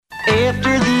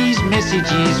after these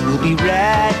messages. We'll be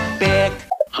right back.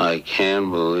 I can't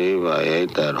believe I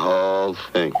ate that whole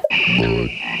thing.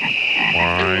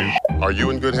 Are you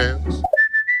in good hands?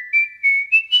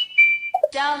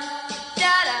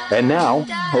 And now,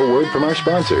 a word from our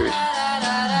sponsors.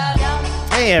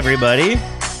 Hey, everybody.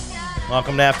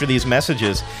 Welcome to After These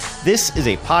Messages. This is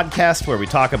a podcast where we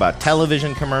talk about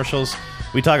television commercials.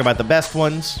 We talk about the best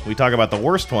ones, we talk about the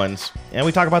worst ones, and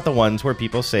we talk about the ones where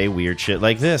people say weird shit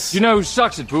like this. You know who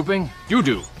sucks at pooping? You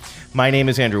do. My name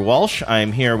is Andrew Walsh.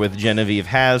 I'm here with Genevieve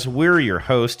Has. We're your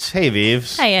hosts. Hey,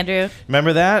 Vives. Hi, Andrew.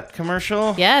 Remember that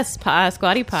commercial? Yes,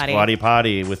 Squatty Potty. Squatty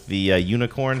Potty with the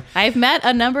unicorn. I've met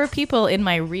a number of people in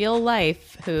my real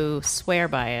life who swear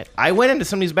by it. I went into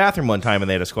somebody's bathroom one time and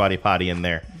they had a Squatty Potty in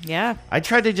there. Yeah. I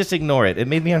tried to just ignore it. It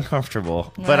made me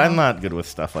uncomfortable, but I'm not good with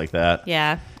stuff like that.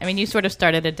 Yeah. I mean, you sort of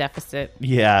started a deficit.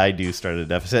 Yeah, I do start a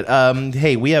deficit.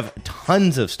 Hey, we have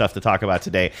tons of stuff to talk about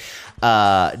today.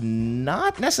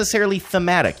 Not necessarily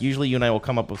thematic. Usually you and I will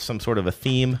come up with some sort of a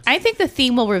theme. I think the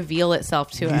theme will reveal itself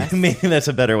to us. Maybe that's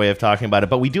a better way of talking about it.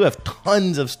 But we do have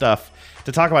tons of stuff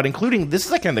to talk about, including, this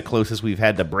is like kind of the closest we've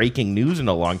had to breaking news in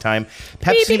a long time.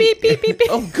 Pepsi. Beep, beep, beep, beep, beep.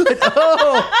 Oh, good.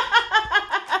 Oh.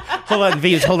 Hold on,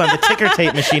 V's. Hold on. The ticker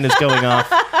tape machine is going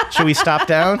off. Should we stop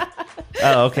down?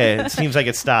 Oh, okay. It seems like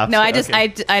it stopped. No, I just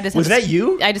Was that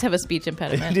you? I just have a speech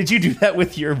impediment. Did you do that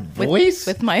with your voice?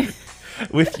 With my...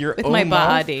 With your with own my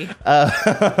mouth? body.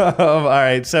 All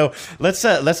right, so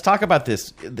let's talk about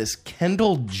this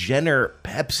Kendall Jenner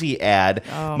Pepsi ad.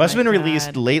 Oh, Must have been God.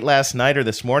 released late last night or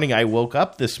this morning. I woke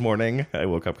up this morning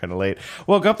kind of late.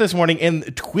 Woke up this morning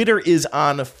and Twitter is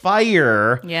on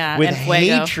fire with and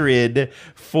fuego. hatred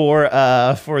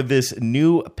for this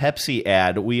new Pepsi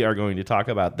ad. We are going to talk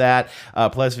about that.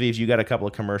 Plus, Vives, you got a couple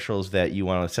of commercials that you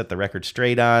want to set the record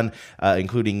straight on,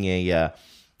 including a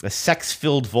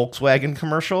sex-filled Volkswagen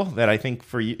commercial that I think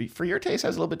for your taste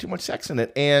has a little bit too much sex in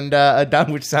it, and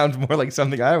which sounds more like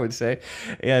something I would say.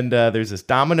 And there's this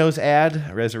Domino's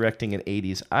ad resurrecting an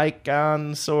 80s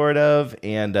icon, sort of.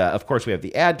 And, of course, we have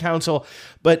the ad council.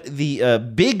 But the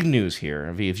big news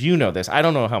here, if you know this, I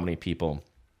don't know how many people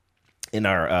in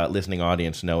our listening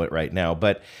audience know it right now,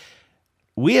 but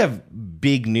we have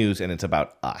big news, and it's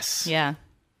about us. Yeah.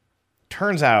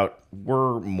 Turns out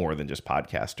we're more than just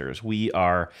podcasters.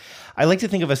 I like to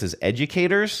think of us as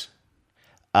educators.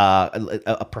 We're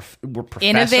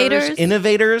professors.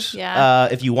 Innovators. Yeah.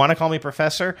 If you want to call me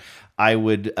professor, I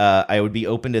would be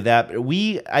open to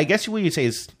that. I guess what you'd say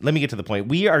is, let me get to the point.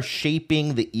 We are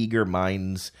shaping the eager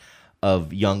minds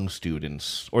of young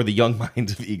students, or the young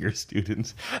minds of eager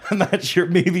students. I'm not sure,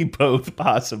 maybe both,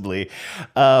 possibly.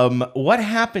 What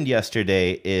happened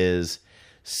yesterday is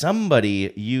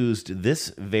somebody used this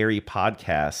very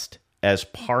podcast as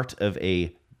part of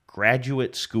a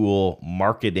graduate school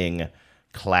marketing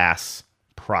class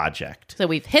project. So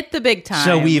we've hit the big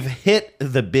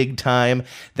time.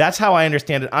 That's how I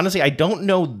understand it. Honestly, I don't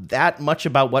know that much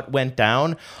about what went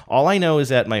down. All I know is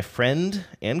that my friend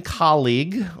and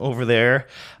colleague over there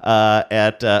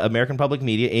at American Public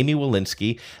Media, Amy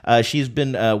Walensky, she's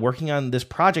been working on this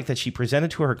project that she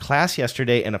presented to her class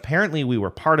yesterday, and apparently we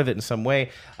were part of it in some way.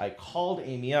 I called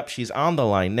Amy up. She's on the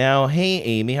line now. Hey,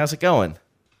 Amy, how's it going?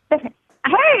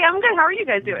 Hey, I'm good. How are you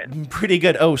guys doing? Pretty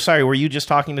good. Oh, sorry. Were you just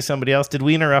talking to somebody else? Did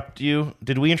we interrupt you?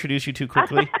 Did we introduce you too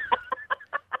quickly?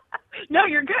 No,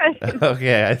 you're good.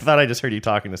 Okay. I thought I just heard you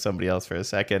talking to somebody else for a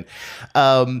second.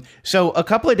 So a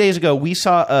couple of days ago, we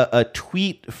saw a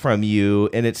tweet from you,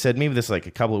 and it said, maybe this is like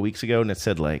a couple of weeks ago, and it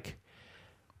said like,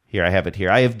 here, I have it here.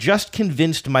 I have just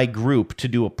convinced my group to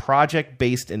do a project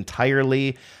based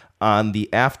entirely on the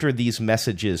After These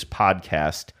Messages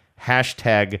podcast,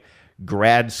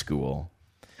 #grad school.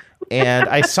 And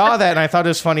I saw that and I thought it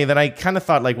was funny. Then I kind of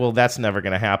thought like, well, that's never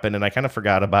going to happen. And I kind of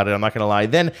forgot about it. I'm not going to lie.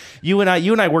 Then you and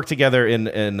I worked together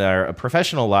in our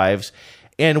professional lives,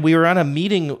 and we were on a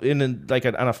meeting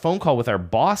on a phone call with our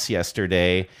boss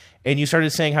yesterday. And you started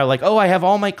saying how like, oh, I have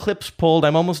all my clips pulled.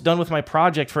 I'm almost done with my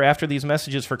project for After These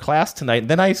Messages for class tonight.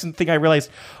 And then I think I realized,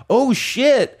 oh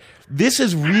shit, this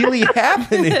is really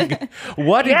happening.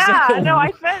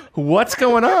 What's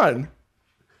going on?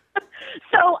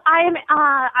 So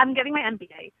I'm getting my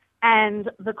MBA, and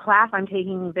the class I'm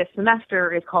taking this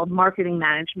semester is called Marketing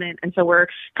Management. And so we're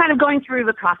kind of going through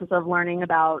the process of learning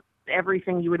about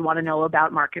everything you would want to know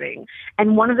about marketing.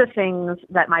 And one of the things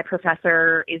that my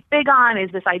professor is big on is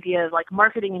this idea of like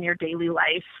marketing in your daily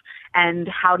life, and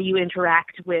how do you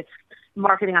interact with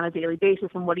marketing on a daily basis,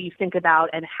 and what do you think about,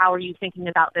 and how are you thinking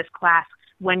about this class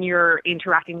when you're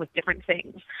interacting with different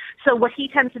things. So what he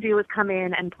tends to do is come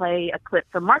in and play a clip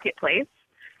from Marketplace,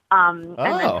 and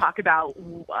then talk about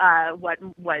what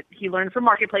he learned from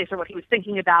Marketplace or what he was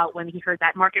thinking about when he heard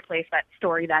that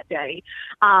story that day.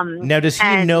 Now, does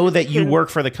he know that you work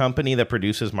for the company that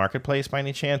produces Marketplace by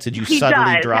any chance? Did you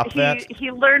subtly drop that?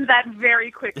 He learned that very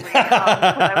quickly.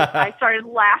 I started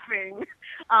laughing.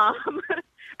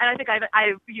 And I think I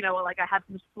have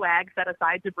some swag set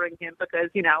aside to bring him because,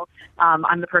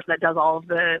 I'm the person that does all of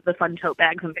the fun tote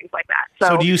bags and things like that.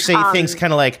 So do you say things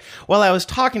kind of like, well, I was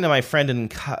talking to my friend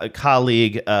and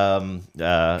colleague, Kai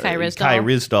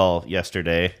Rizdal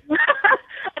yesterday.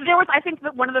 There was, I think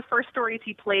that one of the first stories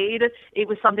he played, it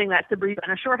was something that Sabri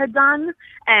Benishore had done,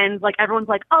 and everyone's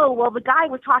like, "Oh, well, the guy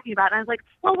was talking about it." And I was like,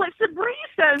 "Well, what Sabri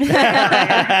says?" And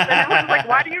everyone's like,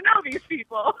 "Why do you know these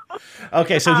people?"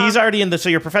 Okay, so he's already so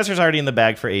your professor's already in the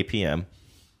bag for APM.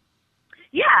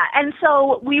 Yeah, and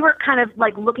so we were kind of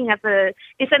looking at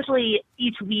essentially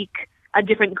each week a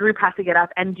different group has to get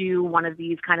up and do one of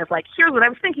these kind of here's what I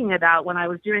was thinking about when I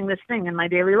was doing this thing in my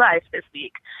daily life this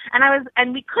week.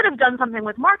 And we could have done something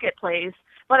with Marketplace,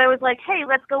 but I was like, hey,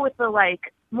 let's go with the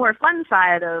more fun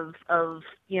side of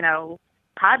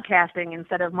podcasting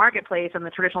instead of Marketplace and the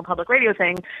traditional public radio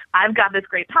thing. I've got this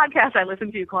great podcast I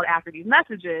listen to called After These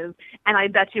Messages, and I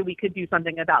bet you we could do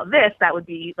something about this that would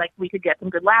be we could get some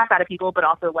good laughs out of people, but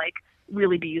also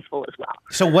really be useful as well.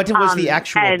 So what was the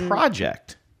actual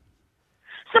project?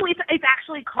 So it's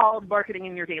actually called Marketing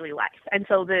in Your Daily Life. And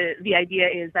so the idea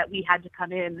is that we had to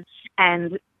come in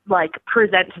and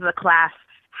present to the class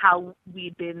how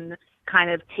we'd been kind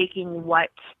of taking what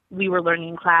we were learning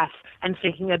in class and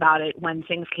thinking about it when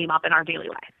things came up in our daily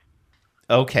life.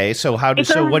 Okay, so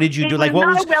what did you do?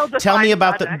 Tell me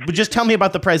about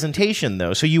the presentation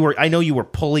though. So I know you were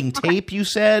pulling tape, you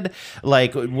said.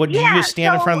 Did you just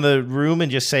stand in front of the room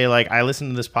and just say I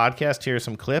listened to this podcast, here are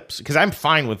some clips? Because I'm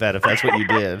fine with that if that's what you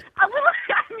did. I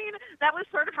mean, that was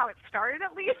sort of how it started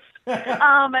at least.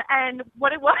 And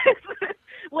what it was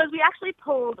we actually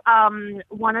pulled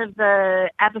one of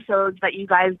the episodes that you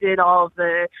guys did all of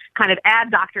the kind of ad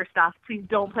doctor stuff. Please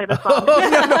don't play the song.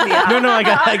 No, I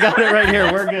got it right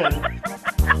here. We're good.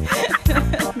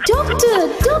 Doctor,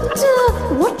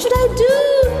 what should I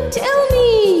do? Tell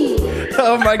me.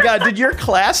 Oh my God, did your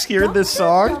class hear this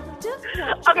song?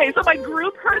 Okay, so my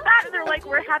group heard that and they're like,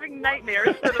 we're having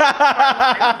nightmares.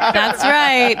 That's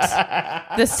right.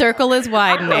 The circle is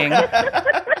widening.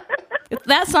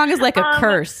 That song is like a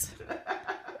curse.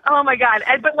 Oh my God.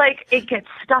 But it gets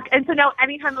stuck. And so now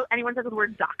anytime anyone says the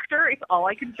word doctor, it's all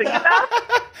I can think about.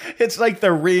 It's like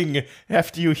The Ring.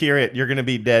 After you hear it, you're going to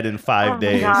be dead in 5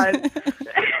 days. My God.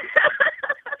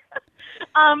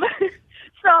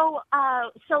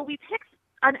 So we picked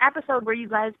an episode where you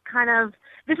guys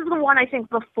this is the one I think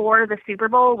before the Super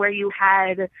Bowl where you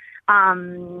had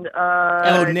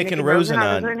Nick and Rosen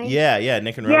on. Yeah,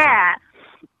 Nick and Rosen. Yeah.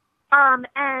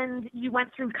 And you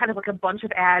went through kind of a bunch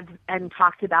of ads and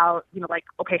talked about,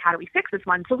 okay, how do we fix this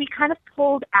one? So we kind of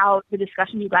pulled out the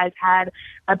discussion you guys had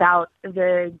about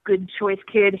the Good Choice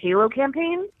Kid Halo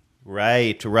campaign.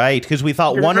 Right. Because we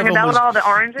thought one of them was all the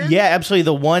oranges. Yeah,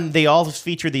 absolutely. They all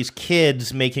feature these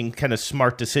kids making kind of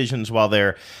smart decisions while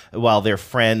their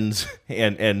friends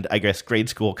and I guess grade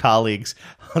school colleagues,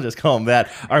 I'll just call them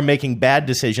that, are making bad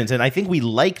decisions. And I think we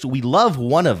love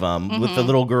one of them with the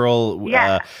little girl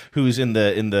who's in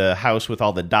the house with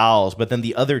all the dolls, but then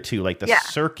the other two, the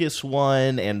circus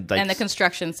one and the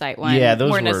construction site one,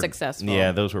 weren't as successful.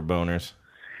 Yeah, those were boners.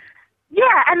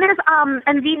 Yeah, and there's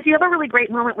you have a really great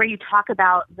moment where you talk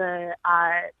about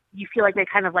you feel like they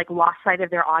kind of lost sight of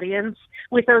their audience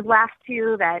with those last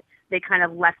two, that they kind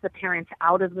of left the parents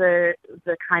out of the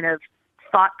kind of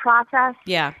thought process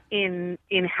in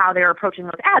how they're approaching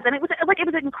those ads. And it was an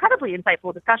incredibly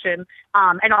insightful discussion,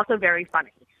 and also very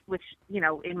funny, which,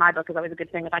 in my book is always a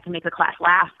good thing if I can make the class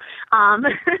laugh.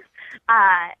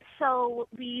 So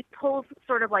we pulled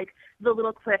sort of the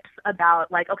little clips about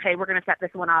okay, we're going to set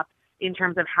this one up in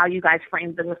terms of how you guys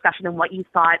framed the discussion and what you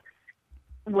thought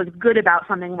was good about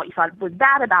something, what you thought was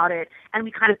bad about it. And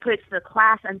we kind of put it to the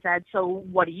class and said, so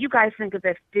what do you guys think of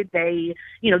this? Did they,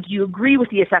 do you agree with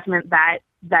the assessment that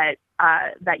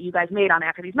you guys made on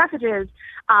After These Messages?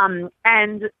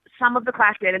 And some of the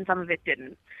class did and some of it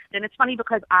didn't. And it's funny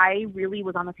because I really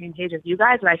was on the same page as you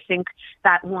guys, and I think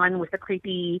that one with the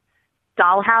creepy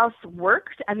dollhouse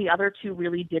worked and the other two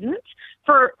really didn't,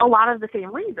 for a lot of the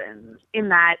same reasons, in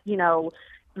that,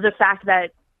 the fact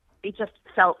that it just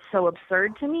felt so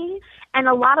absurd to me. And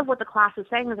a lot of what the class was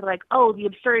saying was the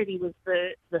absurdity was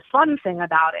the fun thing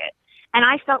about it. And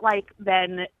I felt like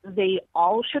then they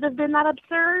all should have been that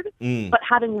absurd, but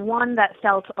having one that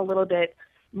felt a little bit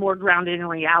more grounded in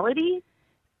reality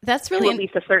That's to really at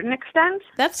least a certain extent.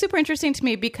 That's super interesting to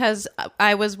me because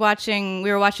we were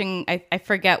watching, I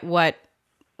forget what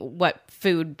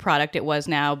food product it was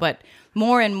now, but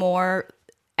more and more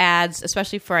ads,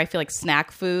 especially for, I feel like,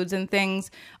 snack foods and things,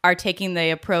 are taking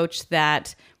the approach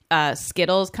that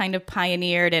Skittles kind of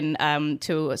pioneered, and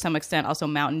to some extent also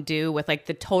Mountain Dew, with like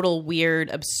the total weird,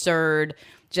 absurd,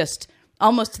 just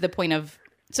almost to the point of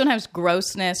sometimes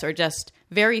grossness or just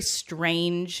very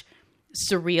strange,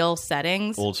 surreal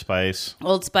settings. Old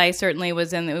Spice certainly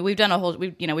was in. We've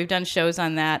done shows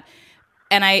on that,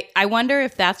 and I wonder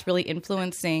if that's really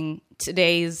influencing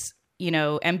today's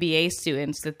MBA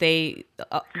students,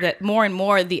 that more and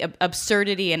more the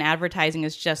absurdity in advertising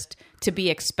is just to be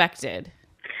expected.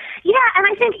 Yeah, and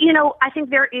I think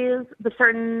there is the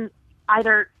certain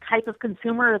either type of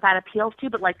consumer that appeals to,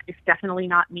 but like it's definitely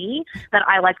not me, that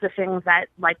I like the things that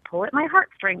like pull at my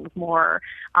heartstrings more,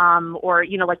 or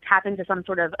like tap into some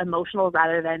sort of emotional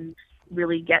rather than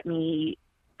really get me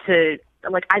to,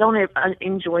 like, I don't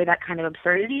enjoy that kind of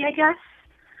absurdity, I guess.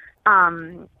 I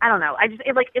don't know.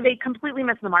 They completely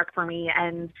missed the mark for me,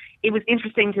 and it was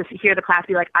interesting to hear the class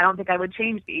be like, I don't think I would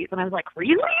change these. And I was like,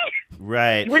 really?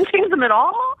 Right. You wouldn't change them at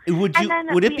all? Would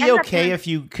it be okay if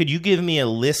could you give me a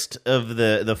list of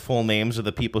the full names of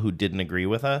the people who didn't agree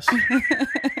with us?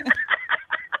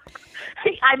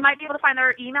 I might be able to find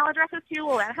their email addresses too.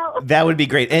 Will that help? That would be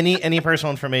great. Any personal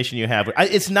information you have.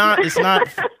 It's not.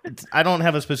 I don't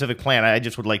have a specific plan. I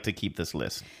just would like to keep this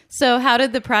list. So how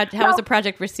was the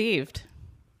project received?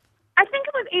 I think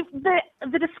it was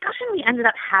the discussion we ended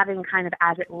up having kind of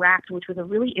as it wrapped, which was a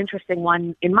really interesting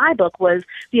one in my book, was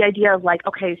the idea of like,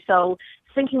 okay, so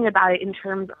thinking about it in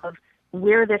terms of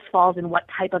where this falls and what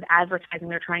type of advertising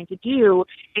they're trying to do,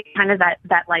 it's kind of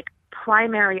that like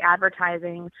primary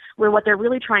advertising where what they're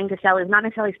really trying to sell is not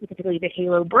necessarily specifically the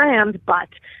Halo brand, but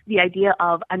the idea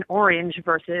of an orange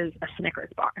versus a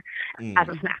Snickers bar as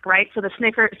a snack, right? So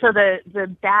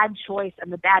the bad choice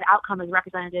and the bad outcome is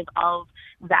representative of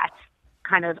that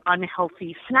kind of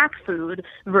unhealthy snack food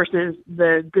versus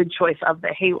the good choice of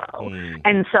the Halo.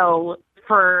 And so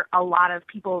for a lot of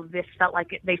people, they felt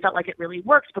like it really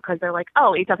works because they're like,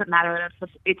 oh, it doesn't matter that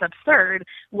it's absurd.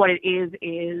 What it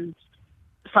is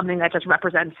something that just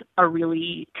represents a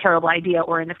really terrible idea,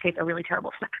 or in this case, a really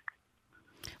terrible snack.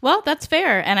 Well, that's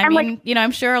fair, and I mean,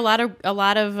 I'm sure a lot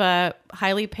of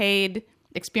highly paid,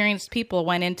 experienced people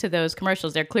went into those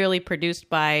commercials. They're clearly produced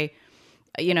by,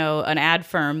 an ad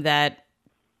firm that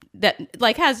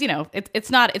like has,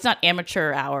 it's not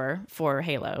amateur hour for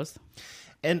Halos.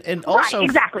 And also, right,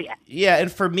 exactly. Yeah,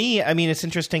 and for me, I mean, it's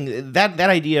interesting that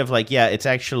idea of like, yeah, it's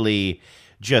actually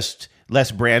just less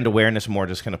brand awareness, more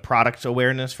just kind of product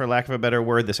awareness, for lack of a better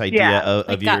word. This idea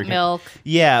of got milk.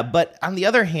 Yeah, but on the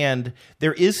other hand,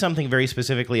 there is something very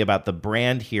specifically about the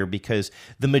brand here, because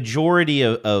the majority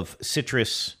of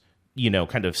citrus,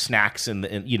 kind of snacks, and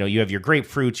you have your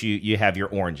grapefruits, you have your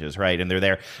oranges, right? And they're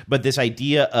there. But this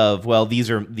idea of, well,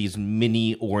 these are these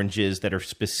mini oranges that are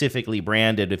specifically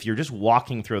branded. If you're just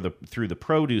walking through the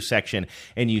produce section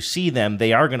and you see them,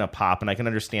 they are going to pop. And I can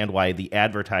understand why the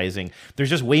advertising, there's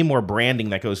just way more branding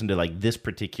that goes into like this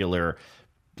particular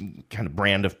kind of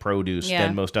brand of produce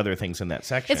than most other things in that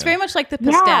section. It's very much like the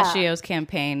Pistachios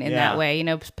campaign in that way.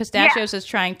 Pistachios is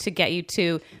trying to get you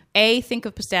to A, think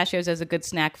of pistachios as a good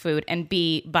snack food, and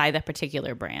B, buy that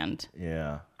particular brand.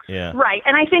 Yeah. Right.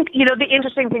 And I think, the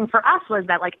interesting thing for us was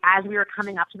that, like, as we were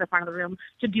coming up to the front of the room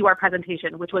to do our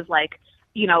presentation, which was like,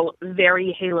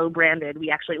 very Halo branded, we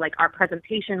actually, like, our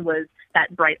presentation was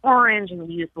that bright orange, and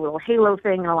we used the little Halo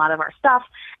thing in a lot of our stuff.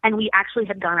 And we actually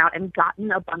had gone out and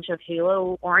gotten a bunch of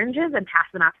Halo oranges and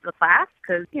passed them out to the class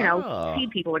because, feed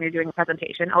people when you're doing a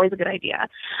presentation, always a good idea.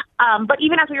 But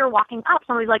even as we were walking up,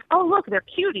 somebody's like, oh, look, they're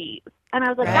cuties. And I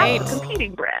was like, that's a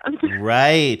competing brand.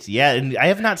 Right. Yeah. And I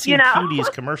have not seen Cuties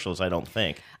commercials, I don't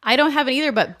think. I don't have it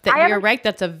either, but you're right.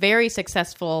 That's a very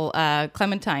successful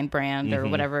Clementine brand or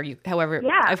whatever. However,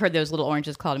 I've heard those little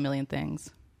oranges called a million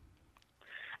things.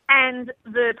 And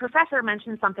the professor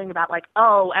mentioned something about like,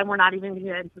 oh, and we're not even going to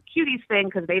get into the Cuties thing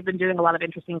because they've been doing a lot of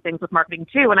interesting things with marketing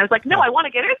too. And I was like, no, I want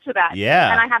to get into that.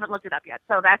 Yeah. And I haven't looked it up yet.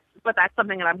 So that's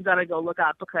something that I'm going to go look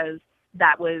up because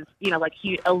that was, like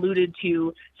he alluded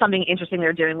to something interesting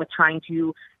they're doing with trying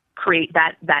to create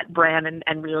that brand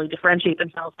and really differentiate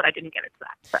themselves, but I didn't get into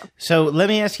that. So let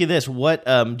me ask you this: what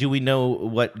do we know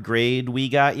what grade we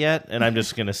got yet? And I'm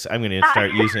gonna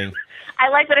start using. I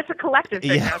like that it's a collective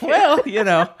thing. Yeah,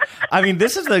 well, I mean,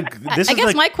 this is I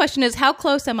guess my question is, how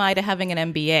close am I to having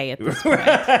an MBA at this point?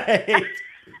 Right.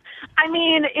 I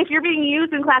mean, if you're being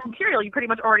used in class material, you pretty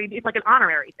much already, it's like an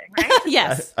honorary thing, right?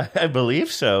 Yes. I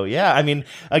believe so. Yeah. I mean,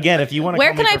 again, if you want to,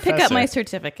 Where can I pick up my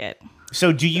certificate?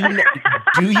 So do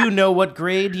you know what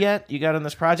grade yet you got on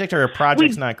this project, or a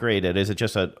project's not graded? Is it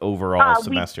just an overall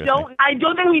semester thing? I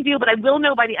don't think we do, but I will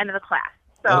know by the end of the class.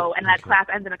 So, and that class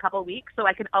ends in a couple of weeks, so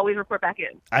I can always report back in.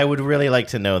 I would really like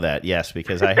to know that, yes,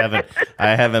 because I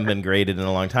haven't been graded in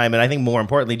a long time, and I think more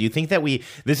importantly, do you think that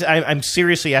I'm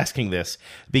seriously asking this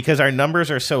because our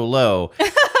numbers are so low.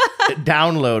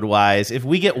 Download wise, if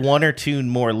we get one or two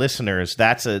more listeners,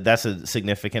 that's a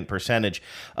significant percentage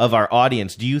of our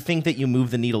audience. Do you think that you move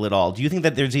the needle at all? Do you think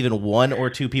that there's even one or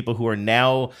two people who are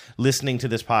now listening to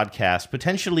this podcast,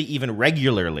 potentially even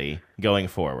regularly going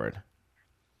forward?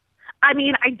 I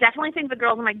mean, I definitely think the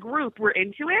girls in my group were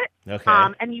into it. Okay.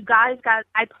 And you guys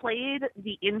I played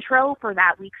the intro for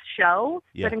that week's show.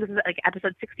 Yeah. So I think this is like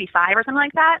episode 65 or something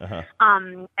like that. Uh-huh.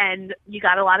 And you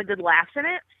got a lot of good laughs in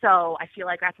it. So I feel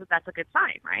like that's a good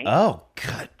sign, right? Oh,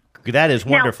 God. That is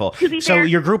wonderful. Now, so fair,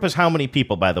 your group is how many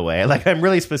people, by the way? Like, I'm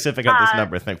really specific on this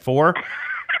number. Think 4?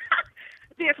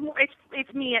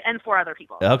 It's me and 4 other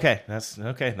people. Okay.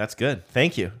 That's good.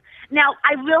 Thank you. Now,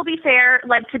 I will be fair.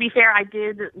 To be fair, I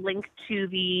did link to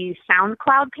the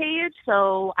SoundCloud page,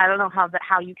 so I don't know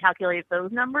how you calculate those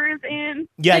numbers in.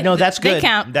 Yeah, no, that's good. They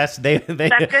count. That's good.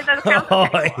 That counts. Oh,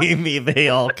 Amy, they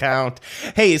all count.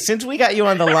 Hey, since we got you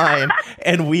on the line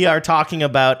and we are talking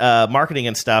about marketing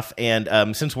and stuff,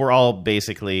 and since we're all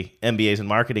basically MBAs in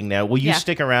marketing now, will you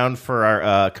stick around for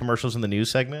our commercials in the news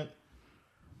segment?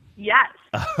 Yes.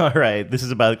 All right. This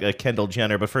is about Kendall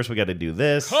Jenner, but first we got to do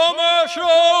this.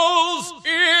 Commercials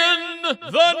in the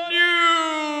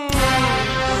news.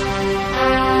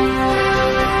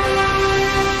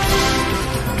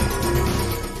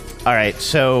 All right.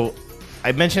 So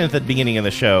I mentioned at the beginning of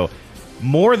the show,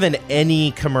 more than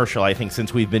any commercial, I think,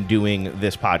 since we've been doing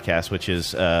this podcast, which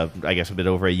is, I guess, a bit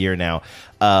over a year now,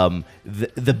 I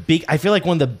feel like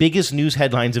one of the biggest news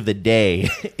headlines of the day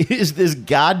is this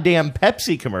goddamn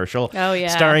Pepsi commercial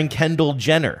starring Kendall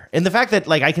Jenner. And the fact that,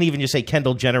 like, I can even just say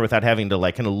Kendall Jenner without having to,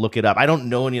 like, kind of look it up. I don't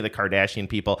know any of the Kardashian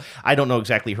people. I don't know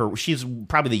exactly her. She's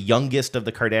probably the youngest of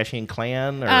the Kardashian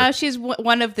clan? Or? She's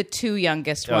one of the 2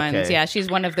 youngest ones. Okay. Yeah, she's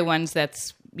one of the ones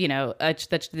that's,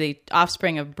 that's the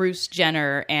offspring of Bruce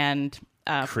Jenner and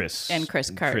Kris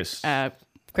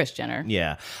Jenner.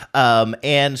 Yeah.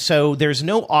 And so there's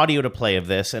no audio to play of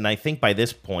this. And I think by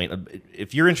this point,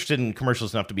 if you're interested in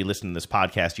commercials enough to be listening to this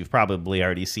podcast, you've probably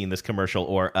already seen this commercial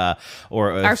or our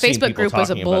Facebook group was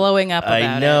blowing up about it.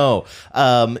 I know.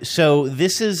 So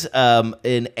this is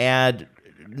an ad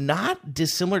not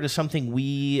dissimilar to something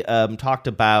we talked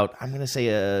about, I'm going to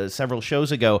say several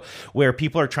shows ago, where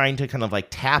people are trying to kind of like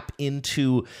tap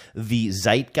into the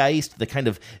zeitgeist, the kind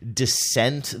of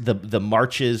dissent, the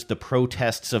marches, the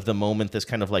protests of the moment, this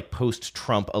kind of like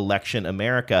post-Trump election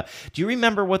America. Do you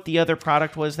remember what the other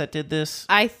product was that did this?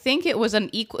 I think it was an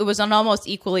almost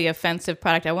equally offensive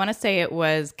product. I want to say it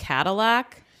was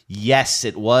Cadillac. Yes,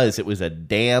 it was. It was a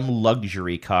damn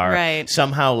luxury car. Right.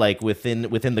 Somehow, like within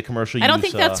the commercial, I don't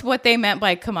think that's what they meant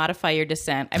by commodify your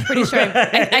dissent. I'm pretty sure.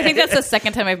 I think that's the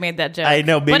second time I've made that joke. I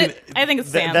know. Maybe, but I think it's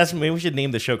Sam. Maybe we should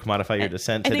name the show "Commodify Your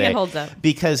Dissent" today. I think it holds up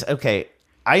because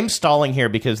I'm stalling here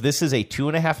because this is a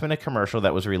 2.5-minute commercial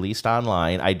that was released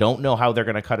online. I don't know how they're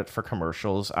going to cut it for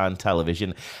commercials on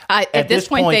television. At this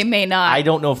point, they may not. I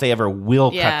don't know if they ever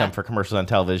will cut them for commercials on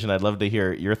television. I'd love to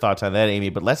hear your thoughts on that, Amy.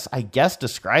 But let's, I guess,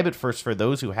 describe it first for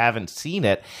those who haven't seen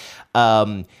it.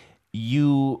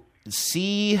 You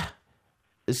see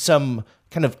some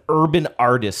kind of urban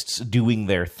artists doing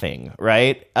their thing,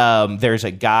 right? There's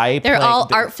a guy. They're all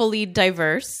artfully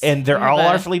diverse, and they're all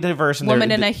artfully diverse. And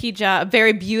woman in a hijab, a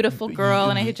very beautiful girl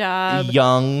in a hijab,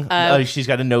 young. She's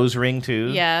got a nose ring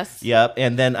too. Yes. Yep.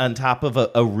 And then on top of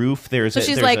a roof, there's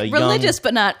she's like religious,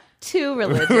 but not too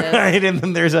religious, right? And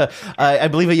then there's I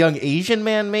believe a young Asian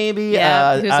man, maybe, who's,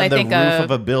 on the roof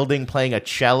of a building playing a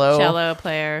cello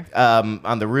player,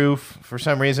 on the roof for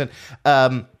some reason.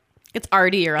 It's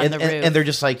artier on the roof. And they're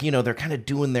just like, they're kind of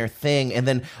doing their thing. And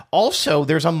then also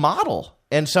there's a model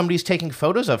and somebody's taking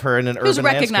photos of her in an urban landscape.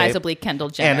 Who's recognizably Kendall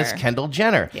Jenner. And it's Kendall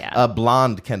Jenner. Yeah. A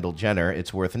blonde Kendall Jenner,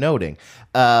 it's worth noting.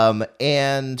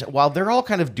 And while they're all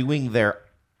kind of doing their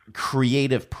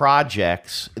creative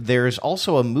projects, there's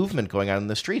also a movement going on in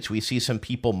the streets. We see some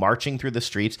people marching through the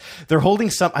streets. They're holding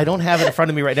some, I don't have it in front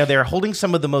of me right now, they're holding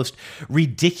some of the most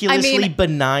ridiculously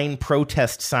benign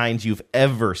protest signs you've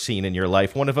ever seen in your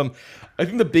life. One of them, I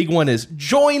think the big one is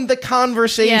join the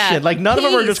conversation. Yeah, like none of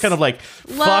them are just kind of like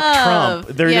fuck Trump.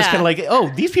 They're just kind of like, oh,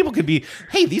 these people could be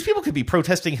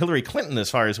protesting Hillary Clinton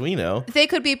as far as we know. They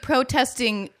could be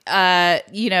protesting,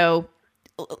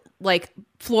 like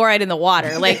fluoride in the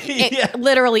water, like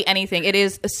literally anything. It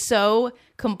is so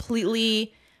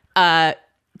completely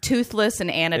toothless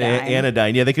and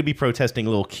anodyne. Yeah, they could be protesting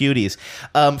little cuties.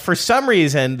 For some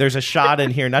reason, there's a shot in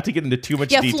here, not to get into too much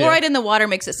detail. Fluoride in the water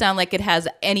makes it sound like it has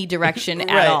any direction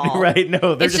at all. Right,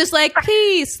 no. It's just like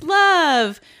peace,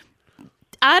 love,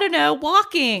 I don't know,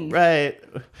 walking. Right.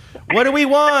 What do we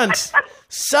want?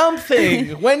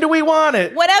 Something. When do we want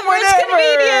it? Whenever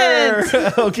it's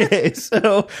convenient. Okay,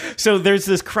 so there's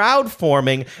this crowd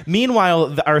forming.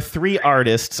 Meanwhile, our three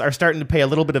artists are starting to pay a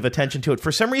little bit of attention to it.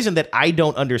 For some reason that I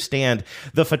don't understand,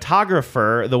 the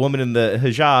photographer, the woman in the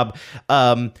hijab,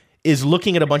 is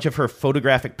looking at a bunch of her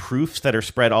photographic proofs that are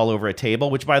spread all over a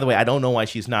table, which, by the way, I don't know why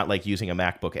she's not like using a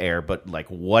MacBook Air, but like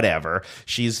whatever.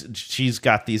 She's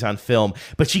got these on film,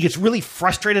 but she gets really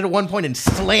frustrated at one point and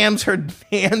slams her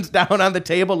hands down on the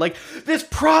table like, this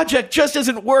project just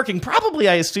isn't working. Probably,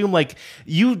 I assume, like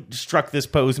you struck this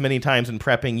pose many times in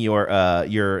prepping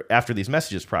your After These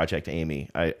Messages project, Amy.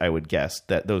 I would guess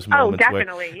that those moments. Oh,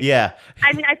 definitely. Yeah.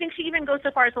 I mean, I think she even goes so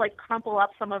far as to like crumple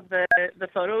up some of the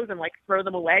photos and like throw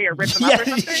them away or rip them up or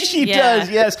something. She does,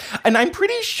 yes. And I'm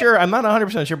pretty sure, I'm not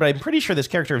 100% sure, but I'm pretty sure this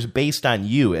character is based on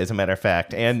you, as a matter of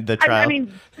fact, and the trial. I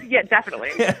mean, yeah,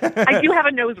 definitely. I do have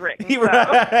a nose ring. So.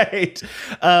 Right.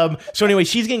 So anyway,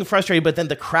 she's getting frustrated, but then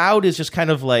the crowd is just kind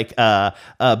of like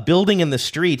building in the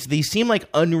streets. These seem like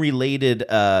unrelated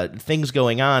things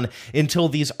going on until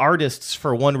these artists,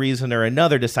 for one reason or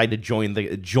another, decide to join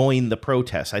the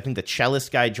protest. I think the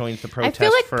cellist guy joins the protest first.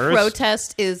 I feel like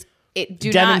protest is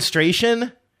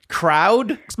demonstration.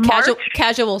 Crowd,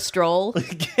 casual stroll,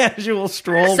 casual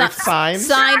stroll with signs,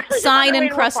 sign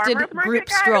encrusted group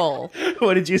stroll.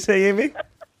 What did you say, Amy?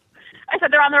 I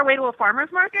said they're on their way to a farmer's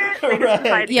market. They just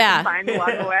decide to get some signs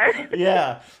along the way.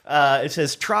 Yeah, it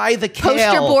says try the kale.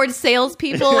 Poster board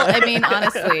salespeople. I mean,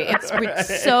 honestly,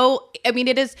 it's so. I mean,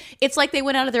 it's like they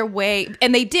went out of their way,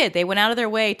 and they did. They went out of their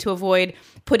way to avoid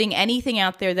putting anything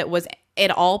out there that was at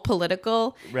all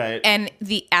political, right? And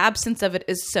the absence of it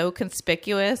is so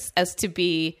conspicuous as to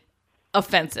be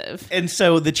offensive. And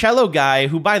so the cello guy,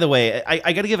 who, by the way,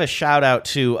 I got to give a shout out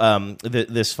to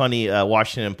this funny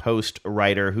Washington Post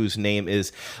writer whose name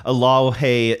is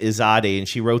Alohe Izadeh, and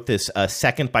she wrote this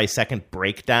second by second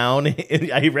breakdown.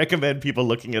 I recommend people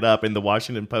looking it up in the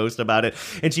Washington Post about it.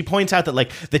 And she points out that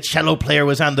like the cello player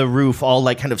was on the roof, all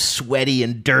like kind of sweaty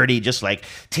and dirty, just like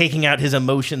taking out his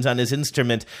emotions on his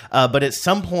instrument. But at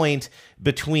some point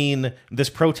between this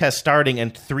protest starting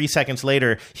and 3 seconds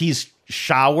later, he's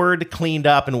showered, cleaned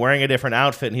up, and wearing a different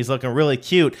outfit, and he's looking really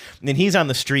cute. And he's on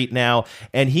the street now,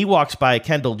 and he walks by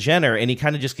Kendall Jenner, and he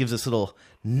kind of just gives this little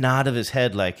nod of his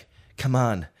head like, come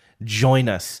on, join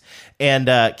us. And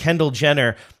Kendall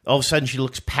Jenner, all of a sudden, she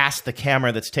looks past the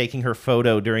camera that's taking her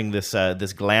photo during this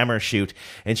glamour shoot,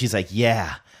 and she's like,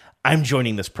 yeah, I'm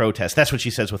joining this protest. That's what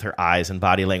she says with her eyes and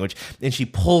body language. And she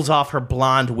pulls off her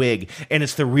blonde wig, and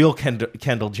it's the real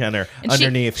Kendall Jenner and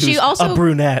underneath, who's a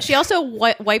brunette. She also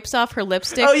wipes off her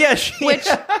lipstick. Oh, yeah.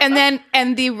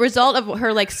 And the result of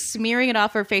her like smearing it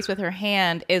off her face with her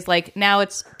hand is like, now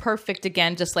it's perfect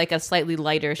again, just like a slightly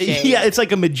lighter shade. Yeah, it's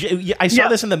like I saw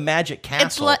this in the Magic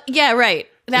Castle. Yeah, right.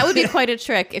 That would be quite a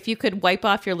trick if you could wipe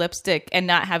off your lipstick and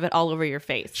not have it all over your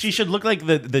face. She should look like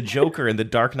the Joker in The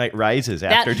Dark Knight Rises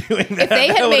after doing that. If they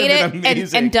had made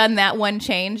it and done that one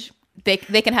change, they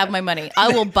can have my money. I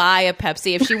will buy a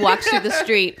Pepsi if she walks through the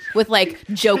street with like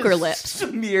Joker lips.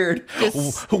 Smeared.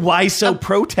 Why so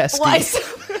protesty? Why so...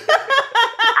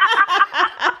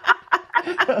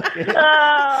 Okay.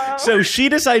 So she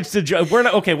decides to join.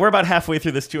 We're about halfway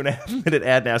through this 2.5 minute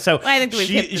ad now. So I think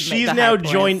she's now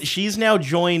joined. She's now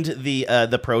joined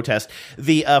the protest.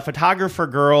 The photographer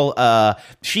girl,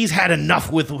 she's had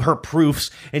enough with her proofs,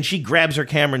 and she grabs her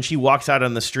camera and she walks out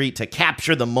on the street to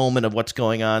capture the moment of what's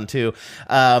going on too.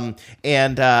 And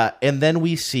then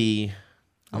we see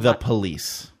the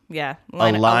police. Yeah,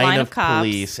 a line of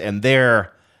police, and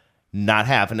they're not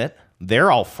having it. They're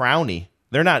all frowny.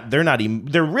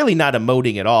 They're really not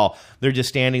emoting at all. They're just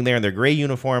standing there in their gray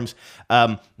uniforms.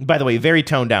 By the way, very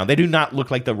toned down. They do not look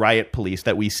like the riot police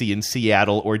that we see in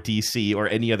Seattle or DC or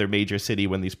any other major city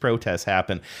when these protests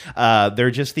happen. They're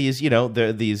just these,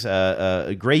 these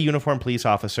gray uniform police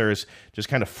officers just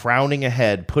kind of frowning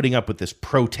ahead, putting up with this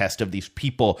protest of these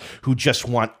people who just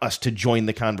want us to join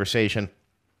the conversation.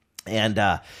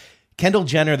 And Kendall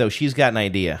Jenner, though, she's got an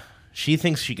idea. She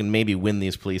thinks she can maybe win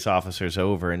these police officers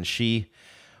over, and she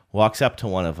walks up to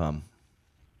one of them,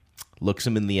 looks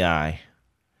him in the eye,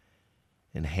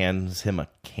 and hands him a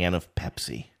can of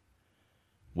Pepsi.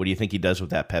 What do you think he does with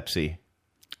that Pepsi?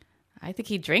 I think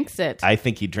he drinks it. I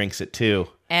think he drinks it too.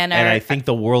 And I think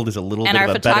the world is a little bit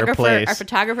of a better place. Our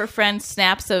photographer friend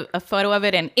snaps a photo of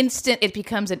it, and it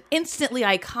becomes an instantly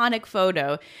iconic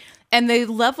photo. And the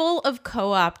level of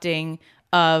co-opting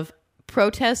of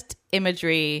protest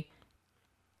imagery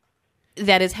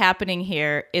that is happening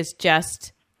here is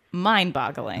just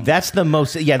mind-boggling. That's the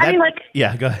most. Yeah.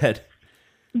 Yeah. Go ahead.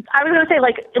 I was going to say,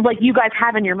 like you guys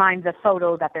have in your mind the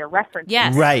photo that they're referencing.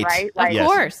 Yes. Right. Like, of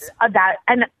course. That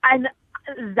and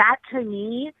that to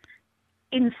me,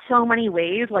 in so many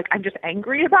ways, like, I'm just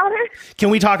angry about it. Can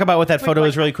we talk about what that photo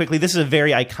is really quickly? This is a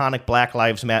very iconic Black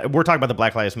Lives Matter. We're talking about the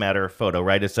Black Lives Matter photo,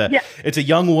 right? It's a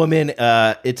young woman.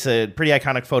 It's a pretty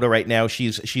iconic photo right now.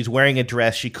 She's wearing a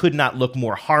dress. She could not look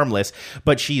more harmless,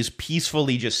 but she's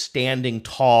peacefully just standing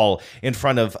tall in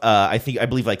front of I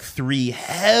believe like 3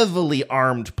 heavily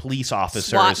armed police officers,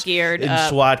 SWAT geared, in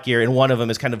SWAT gear, and one of them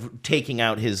is kind of taking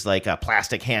out his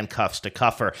plastic handcuffs to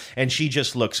cuff her, and she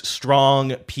just looks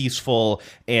strong, peaceful,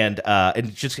 and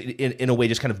just in a way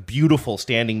just kind of beautiful,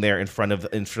 standing there in front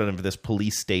of this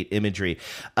police state imagery,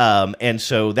 and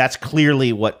so that's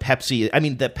clearly what Pepsi. I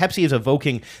mean, that Pepsi is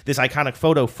evoking this iconic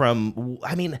photo from.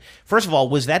 I mean, first of all,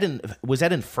 was that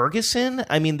in Ferguson?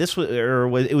 I mean,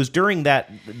 it was during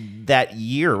that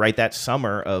year, right? That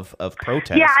summer of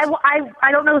protests. Yeah,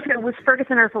 I don't know if it was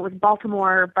Ferguson or if it was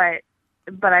Baltimore,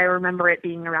 but I remember it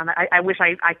being around that. I wish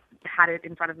I had it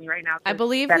in front of me right now. I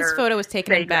believe this photo was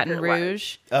taken in Baton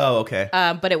Rouge. Oh, okay.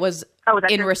 But it was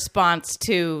in response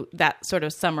to that sort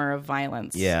of summer of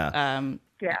violence. Yeah.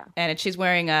 Yeah. And she's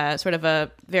wearing a sort of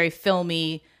a very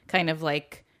filmy kind of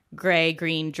like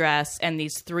gray-green dress, and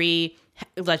these 3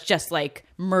 just like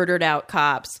murdered out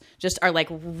cops just are like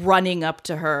running up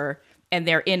to her, and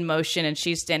they're in motion, and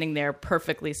she's standing there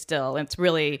perfectly still. And it's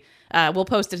really, we'll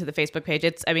post it to the Facebook page.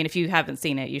 If you haven't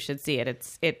seen it, you should see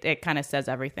it. It kind of says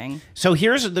everything. So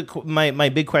here's my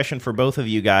big question for both of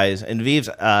you guys. And Vives,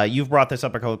 you've brought this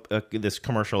up, this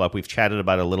commercial up. We've chatted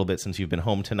about it a little bit since you've been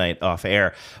home tonight off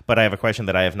air. But I have a question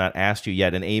that I have not asked you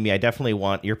yet. And Amy, I definitely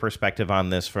want your perspective on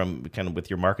this from kind of with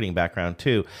your marketing background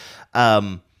too.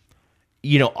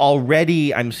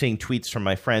 Already I'm seeing tweets from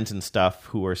my friends and stuff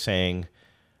who are saying,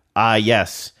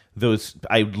 yes,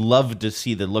 I'd love to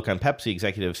see the look on Pepsi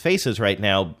executives' faces right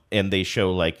now, and they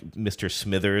show like Mr.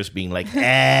 Smithers being like,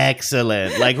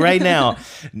 excellent. Like right now,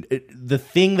 the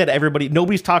thing that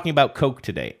nobody's talking about Coke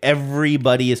today.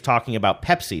 Everybody is talking about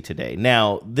Pepsi today.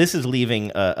 Now, this is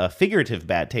leaving a figurative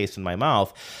bad taste in my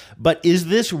mouth, but is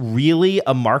this really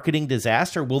a marketing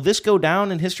disaster? Will this go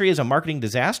down in history as a marketing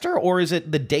disaster, or is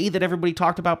it the day that everybody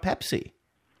talked about Pepsi?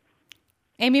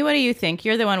 Amy, what do you think?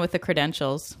 You're the one with the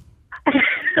credentials.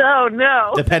 Oh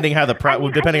no! Depending on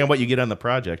what you get on the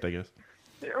project, I guess.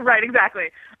 Right, exactly.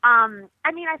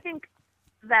 I think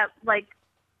that like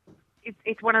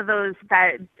it's one of those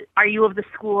that, are you of the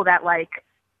school that like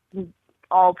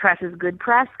all press is good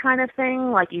press kind of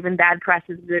thing? Like even bad press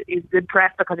is good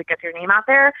press because it gets your name out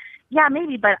there. Yeah,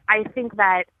 maybe, but I think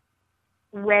that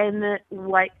when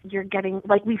what you're getting,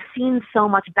 like we've seen so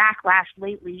much backlash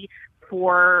lately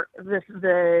for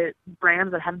the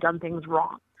brands that have done things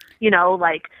wrong.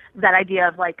 Like that idea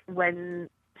of like when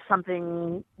some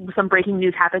breaking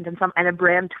news happens and a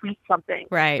brand tweets something,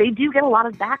 right? They do get a lot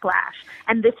of backlash,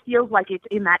 and this feels like it's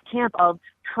in that camp of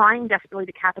trying desperately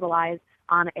to capitalize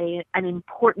on an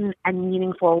important and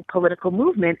meaningful political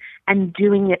movement and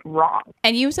doing it wrong.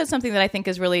 And you said something that I think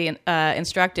is really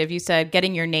instructive. You said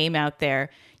getting your name out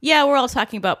there. Yeah, we're all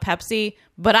talking about Pepsi,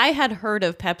 but I had heard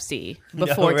of Pepsi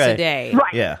before today.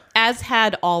 Right. Yeah. As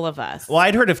had all of us. Well,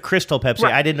 I'd heard of Crystal Pepsi.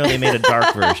 Right. I didn't know they made a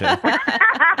dark version.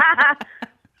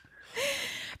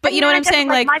 But you know what I'm saying?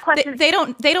 Like they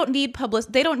don't need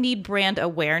they don't need brand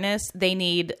awareness. They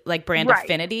need like brand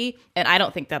affinity, and I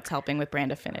don't think that's helping with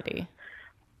brand affinity.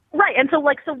 Right. And so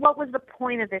what was the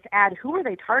point of this ad? Who are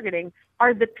they targeting?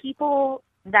 Are the people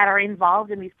that are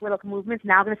involved in these political movements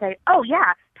now going to say, "Oh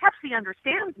yeah, Pepsi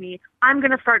understands me. I'm going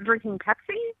to start drinking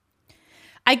Pepsi"?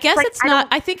 I guess it's not.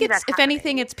 I think it's, if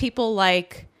anything, it's people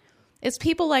like It's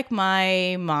people like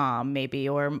my mom, maybe,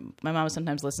 or my mom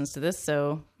sometimes listens to this,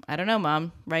 so I don't know,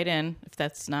 Mom, write in if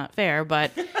that's not fair,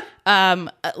 but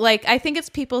I think it's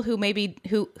people who maybe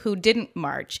who didn't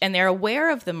march, and they're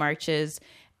aware of the marches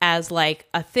as like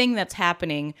a thing that's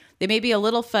happening. They may be a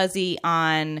little fuzzy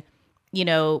on,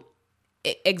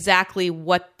 exactly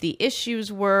what the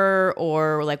issues were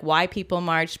or like why people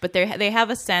marched, but they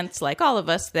have a sense, like all of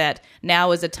us, that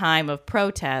now is a time of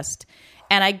protest.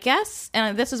 And I guess,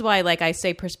 and this is why, like I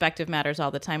say, perspective matters all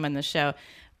the time on the show.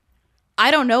 I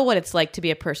don't know what it's like to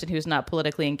be a person who's not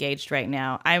politically engaged right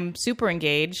now. I'm super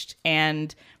engaged,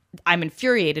 and I'm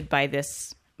infuriated by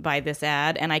this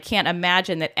ad, and I can't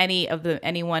imagine that any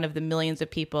one of the millions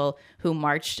of people who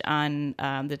marched on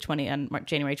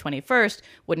January 21st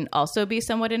wouldn't also be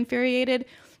somewhat infuriated.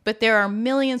 But there are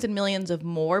millions and millions of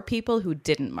more people who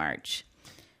didn't march,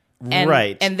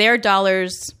 right? And their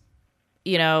dollars,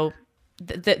 there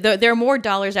are more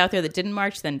dollars out there that didn't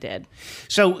march than did.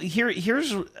 So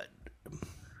here's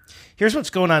what's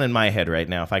going on in my head right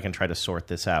now, if I can try to sort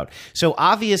this out. So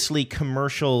obviously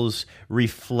commercials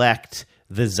reflect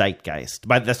the zeitgeist.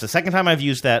 But that's the second time I've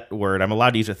used that word. I'm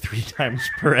allowed to use it 3 times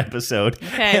per episode.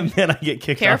 Okay. And then I get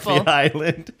kicked Careful. off the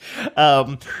island.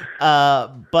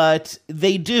 But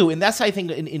they do. And that's, I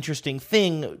think, an interesting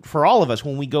thing for all of us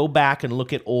when we go back and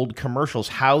look at old commercials,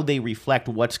 how they reflect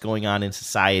what's going on in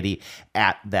society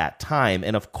at that time.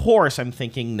 And of course, I'm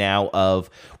thinking now of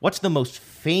what's the most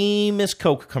famous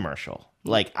Coke commercial?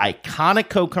 Like iconic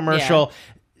Coke commercial.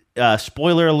 Yeah.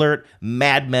 Spoiler alert,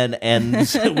 Mad Men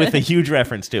ends with a huge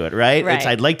reference to it, right? Right. It's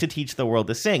I'd like to teach the world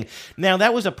to sing. Now,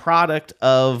 that was a product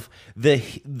of the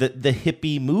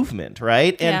hippie movement,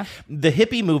 right? And the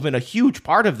hippie movement, a huge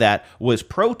part of that was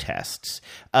protests.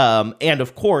 And,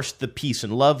 of course, the peace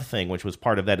and love thing, which was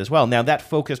part of that as well. Now, that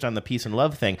focused on the peace and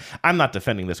love thing. I'm not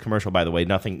defending this commercial, by the way.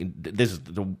 This is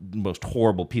the most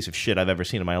horrible piece of shit I've ever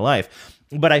seen in my life.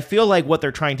 But I feel like what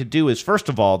they're trying to do is, first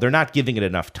of all, they're not giving it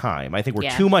enough time. I think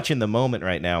we're too much in the moment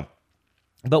right now.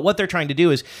 But what they're trying to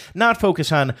do is not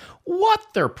focus on what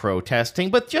they're protesting,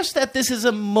 but just that this is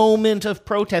a moment of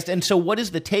protest. And so what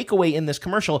is the takeaway in this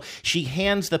commercial? She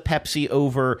hands the Pepsi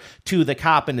over to the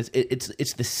cop, and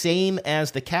it's the same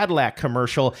as the Cadillac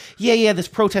commercial. Yeah, this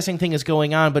protesting thing is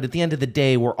going on, but at the end of the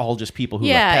day, we're all just people who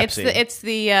love Pepsi. It's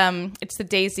the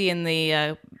daisy in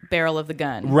the barrel of the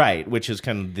gun. Right, which is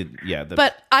kind of the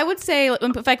But I would say,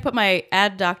 if I could put my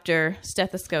ad doctor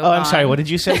stethoscope on. I'm sorry, what did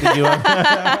you say? Did you no!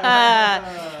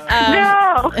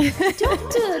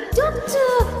 Doctor,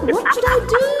 what should I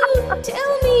do?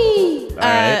 Tell me.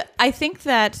 Right. I think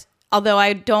that, although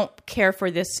I don't care for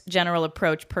this general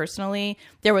approach personally,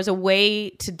 there was a way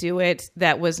to do it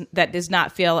that does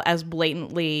not feel as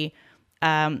blatantly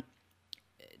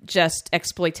just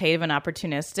exploitative and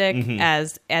opportunistic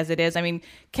as it is. I mean,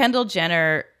 Kendall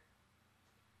Jenner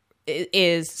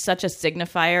is such a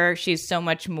signifier. She's so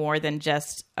much more than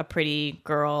just a pretty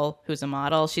girl who's a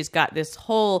model. She's got this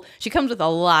she comes with a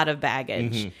lot of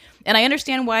baggage. And I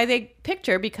understand why they picked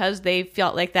her, because they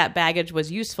felt like that baggage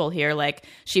was useful here. Like,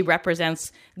 she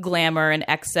represents glamour and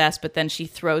excess, but then she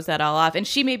throws that all off. And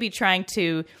she may be trying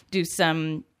to do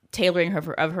some tailoring of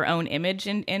her own image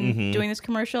in doing this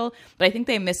commercial, but I think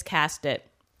they miscast it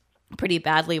pretty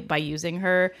badly by using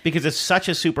her, because it's such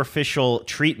a superficial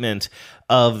treatment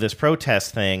of this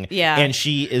protest thing. And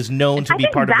she is known to be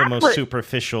part of the most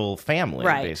superficial family,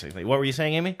 basically. What were you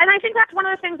saying, Amy? And I think that's one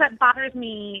of the things that bothers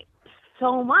me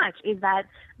so much, is that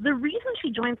the reason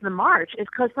she joins the march is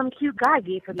because some cute guy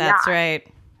gave her the That's eye. right.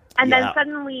 And then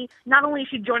suddenly, not only is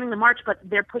she joining the march, but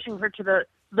they're pushing her to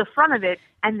the front of it,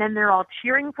 and then they're all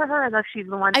cheering for her as if she's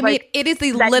the one. I mean, it is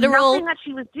the literal nothing that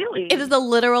she was doing. It is the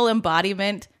literal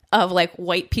embodiment of like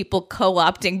white people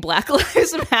co-opting Black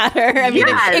Lives Matter. I mean,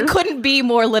 it couldn't be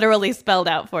more literally spelled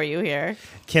out for you here.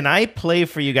 Can I play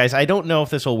for you guys? I don't know if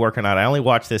this will work or not. I only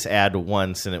watched this ad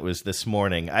once, and it was this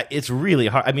morning. It's really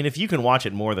hard. I mean, if you can watch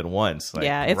it more than once, like,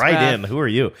 it's right rough. in. Who are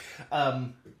you?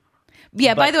 By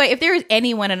the way, if there is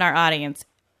anyone in our audience,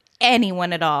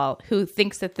 anyone at all, who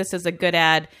thinks that this is a good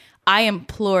ad, I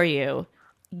implore you,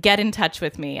 get in touch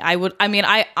with me. I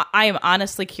am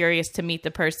honestly curious to meet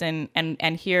the person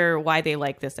and hear why they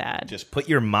like this ad. Just put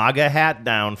your MAGA hat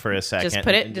down for a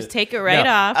second. Just take it right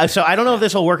off. So I don't know if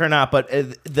this will work or not, but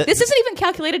this isn't even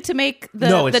calculated to make the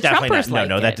Trumpers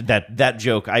not. like it. That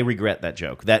joke, I regret that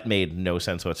joke. That made no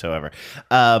sense whatsoever.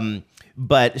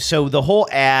 But so the whole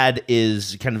ad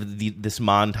is kind of this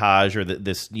montage or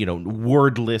this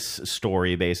wordless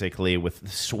story basically with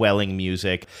swelling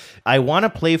music. I want to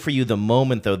play for you the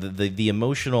moment though. The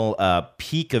emotional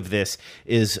peak of this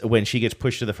is when she gets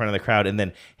pushed to the front of the crowd and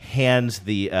then hands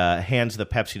the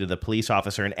Pepsi to the police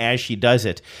officer. And as she does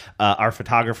it, our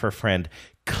photographer friend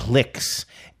clicks.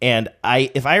 And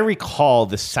if I recall,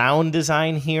 the sound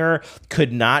design here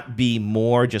could not be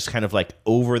more just kind of like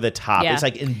over the top. Yeah. It's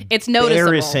like it's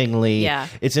noticeable.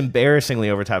 It's embarrassingly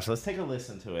over top. So let's take a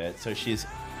listen to it. So she's...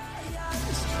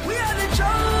 We are the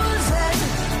chosen.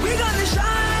 We're gonna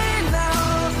shine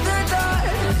out the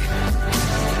dark.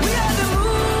 We are the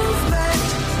movement.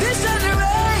 This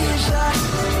generation.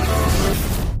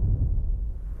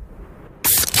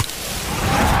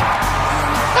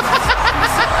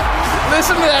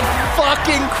 Listen to that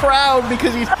fucking crowd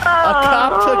because a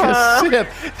cop took a sip.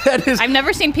 That is... I've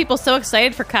never seen people so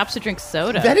excited for cops to drink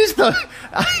soda. That is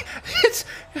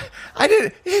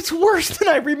it's worse than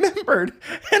I remembered.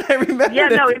 And I remembered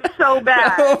it's so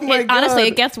bad. Oh my God. Honestly,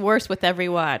 it gets worse with every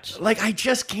watch. Like, I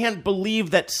just can't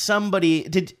believe that somebody...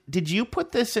 Did you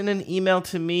put this in an email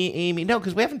to me, Amy? No,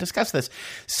 because we haven't discussed this.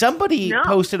 Somebody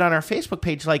posted on our Facebook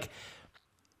page, like...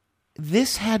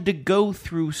 This had to go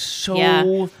through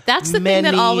that's the thing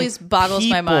that always boggles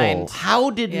my mind. How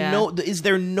did is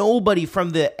there nobody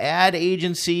from the ad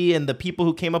agency and the people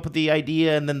who came up with the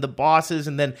idea and then the bosses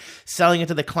and then selling it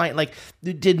to the client? Like,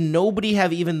 did nobody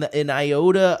have even an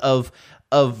iota of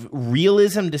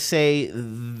realism to say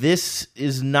this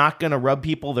is not going to rub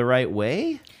people the right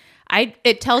way?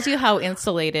 It tells you how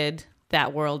insulated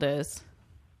that world is.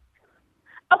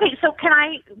 Okay, so can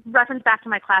I reference back to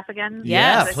my class again?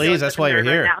 Yeah, please. That's why you're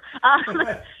here.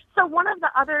 Right so one of the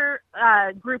other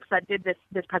groups that did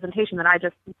this presentation that I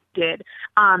just did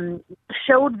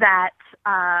showed that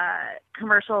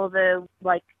commercial, the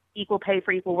equal pay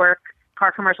for equal work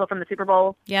car commercial from the Super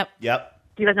Bowl. Yep.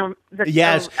 Do you guys know?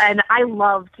 Yes. And I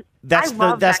loved. That's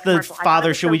the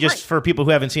father. Should we just, for people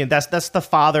who haven't seen it, that's the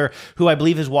father who I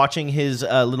believe is watching his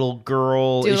little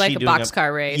girl do like a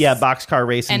boxcar race. Yeah, boxcar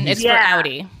race, and it's for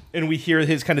Audi. And we hear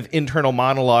his kind of internal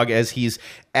monologue as he's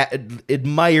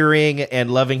admiring and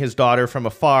loving his daughter from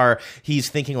afar. He's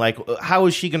thinking like, how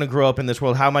is she going to grow up in this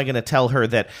world? How am I going to tell her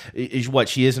that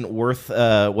she isn't worth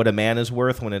what a man is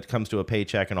worth when it comes to a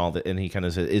paycheck and all that? And he kind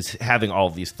of is having all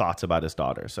of these thoughts about his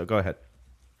daughter. So go ahead.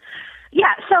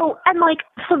 Yeah. So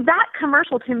that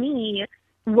commercial to me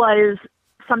was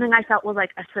something I felt was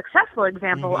like a successful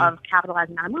example of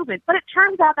capitalizing on a movement. But it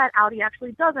turns out that Audi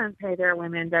actually doesn't pay their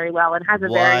women very well and has a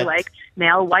very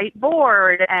male white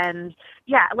board and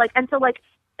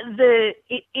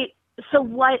so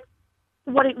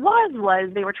what it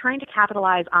was they were trying to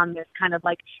capitalize on this kind of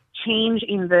change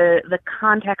in the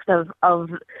context of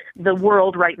the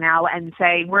world right now and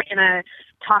say we're going to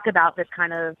talk about this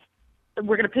kind of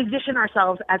we're going to position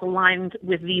ourselves as aligned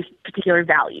with these particular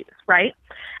values, right?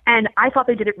 And I thought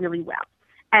they did it really well.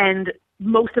 And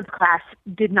most of the class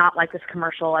did not like this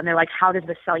commercial. And they're like, how does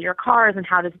this sell your cars? And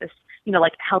how does this,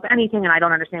 help anything? And I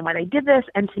don't understand why they did this.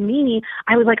 And to me,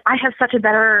 I was like, I have such a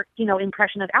better,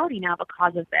 impression of Audi now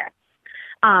because of this.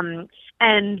 And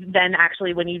then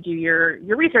actually when you do your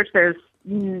research,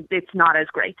 it's not as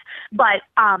great. But,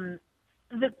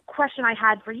 the question I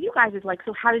had for you guys is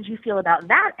so how did you feel about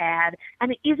that ad?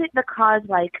 And is it because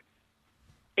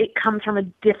it comes from a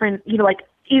different, is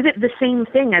it the same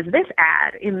thing as this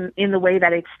ad in the way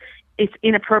that it's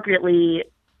inappropriately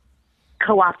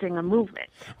co-opting a movement?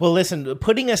 Well, listen,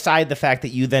 putting aside the fact that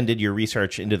you then did your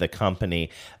research into the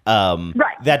company,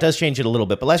 that does change it a little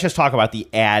bit. But let's just talk about the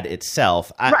ad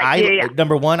itself.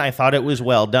 Number one, I thought it was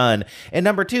well done. And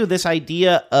number two, this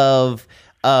idea of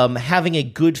having a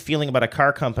good feeling about a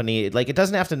car company, it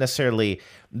doesn't have to necessarily,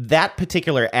 that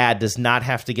particular ad does not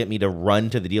have to get me to run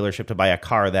to the dealership to buy a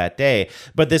car that day.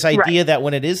 But this idea that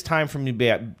when it is time for me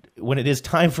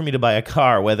to buy a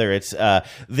car, whether it's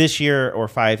this year or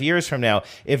 5 years from now,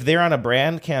 if they're on a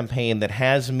brand campaign that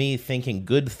has me thinking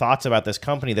good thoughts about this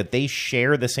company, that they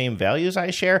share the same values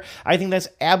I share, I think that's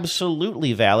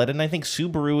absolutely valid. And I think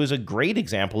Subaru is a great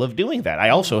example of doing that. I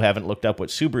also haven't looked up what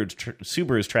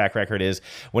Subaru's track record is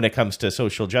when it comes to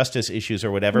social justice issues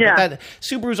or whatever. Yeah. But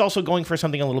Subaru's also going for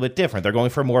something a little bit different. They're going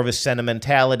for more of a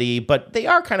sentimentality, but they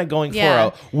are kind of going for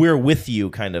a we're with you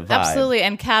kind of vibe. Absolutely.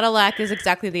 And Cadillac is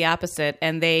exactly the opposite.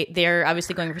 And they're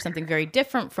obviously going for something very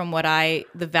different from the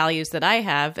values that I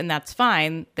have, and that's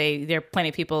fine. There are plenty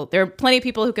of people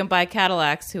who can buy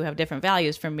Cadillacs who have different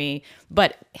values from me.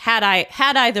 But had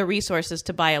I the resources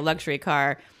to buy a luxury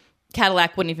car,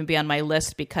 Cadillac wouldn't even be on my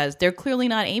list because they're clearly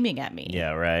not aiming at me.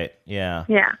 Yeah, right. Yeah.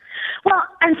 Yeah. Well,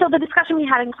 and so the discussion we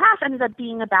had in class ended up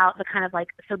being about the kind of like,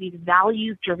 so these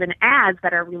values-driven ads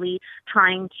that are really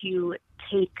trying to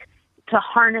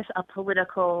harness a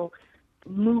political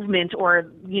movement or,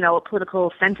 you know, a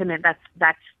political sentiment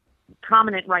that's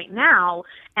prominent right now.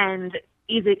 And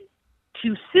is it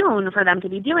too soon for them to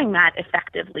be doing that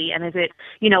effectively? And is it,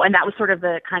 you know, and that was sort of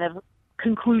the kind of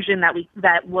conclusion that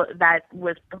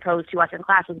was proposed to us in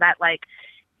class, was that, like,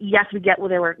 yes, we get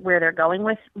where they're going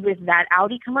with that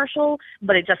Audi commercial,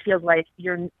 but it just feels like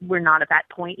we're not at that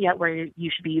point yet where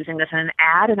you should be using this in an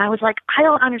ad. And I was like, I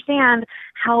don't understand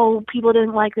how people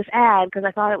didn't like this ad because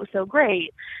I thought it was so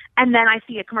great. And then I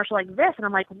see a commercial like this, and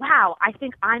I'm like, wow, I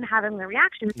think I'm having the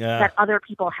reaction that other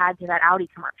people had to that Audi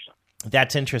commercial.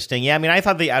 That's interesting. Yeah, I mean, I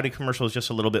thought the Audi commercial was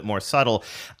just a little bit more subtle.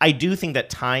 I do think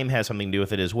that time has something to do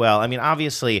with it as well. I mean,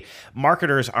 obviously,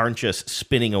 marketers aren't just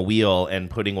spinning a wheel and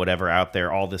putting whatever out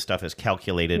there. All this stuff is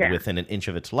calculated within an inch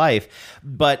of its life.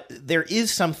 But there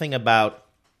is something about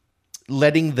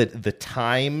letting the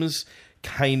times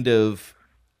kind of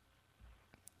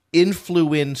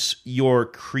influence your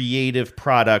creative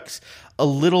products a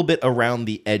little bit around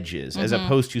the edges, as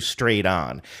opposed to straight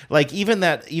on. Like even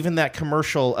that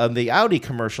commercial, the Audi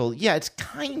commercial, yeah, it's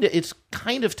kind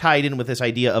of tied in with this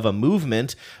idea of a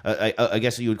movement. I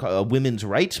guess you would call it a women's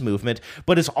rights movement,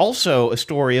 but it's also a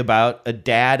story about a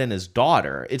dad and his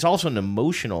daughter. It's also an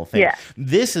emotional thing. Yeah.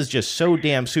 This is just so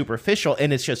damn superficial,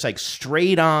 and it's just like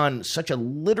straight on, such a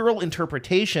literal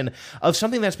interpretation of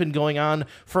something that's been going on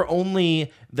for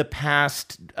only the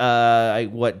past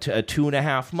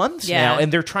 2.5 months now,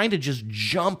 and they're trying to just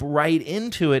jump right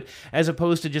into it as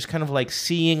opposed to just kind of like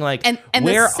seeing like and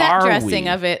where the set are dressing we?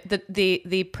 of it,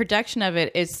 the production of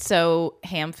it is so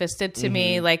ham-fisted to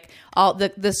me. Like all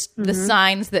the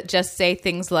signs that just say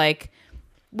things like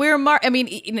I mean,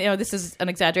 you know, this is an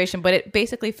exaggeration, but it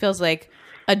basically feels like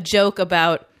a joke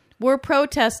about, we're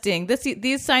protesting.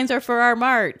 These signs are for our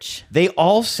march. They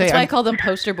all say... That's why I call them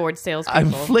poster board salespeople.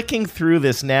 I'm flicking through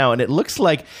this now, and it looks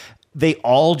like they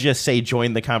all just say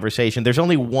join the conversation. There's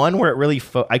only one where it really...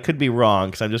 I could be wrong,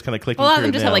 because I'm just kind of clicking through a lot of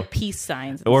them just now. have like peace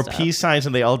signs. Or stuff. peace signs,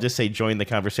 and they all just say join the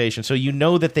conversation. So you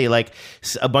know that they like...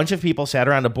 A bunch of people sat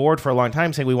around a board for a long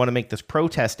time saying we want to make this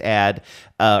protest ad,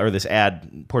 or this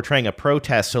ad portraying a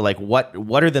protest. So like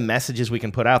what are the messages we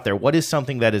can put out there? What is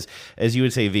something that is, as you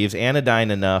would say, Vives,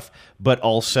 anodyne enough, but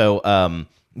also...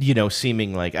 you know,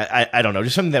 seeming like I don't know,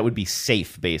 just something that would be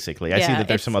safe. Basically, I see that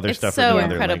there's some other stuff. It's so in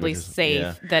other incredibly languages.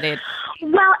 safe that it.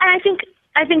 Well, and I think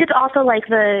it's also like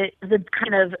the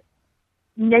kind of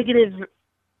negative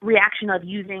reaction of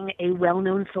using a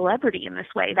well-known celebrity in this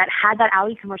way. That had that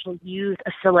Audi commercial used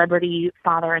a celebrity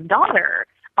father and daughter,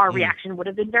 our reaction would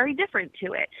have been very different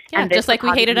to it. Yeah, and just like we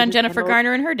hated on Jennifer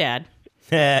Garner and her dad.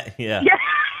 Yeah.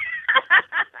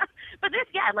 But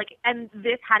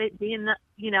this had it been,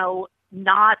 you know,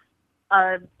 not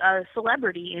a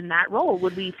celebrity in that role,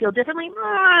 would we feel differently?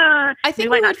 I think we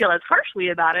might not feel as harshly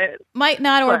about it. Might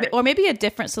not, or maybe a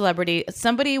different celebrity,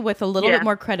 somebody with a little bit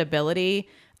more credibility.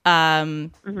 You know,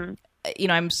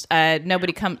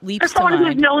 nobody leaps to someone mind.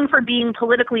 who's known for being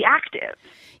politically active.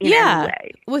 In any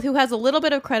way. Who has a little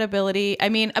bit of credibility. I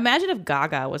mean, imagine if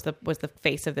Gaga was the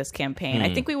face of this campaign.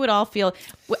 I think we would all feel.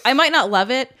 I might not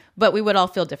love it, but we would all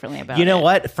feel differently about it. You know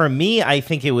what? For me, I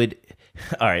think it would.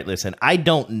 All right, listen, I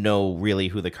don't know really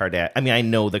who the Kardashians... I mean, I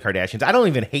know the Kardashians. I don't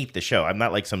even hate the show. I'm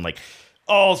not like some like,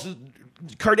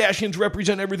 Kardashians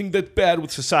represent everything that's bad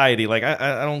with society. Like,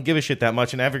 I don't give a shit that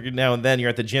much. And every now and then you're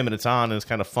at the gym and it's on and it's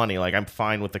kind of funny. Like, I'm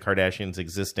fine with the Kardashians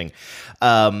existing.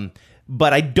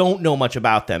 But I don't know much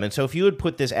about them. And so if you had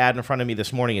put this ad in front of me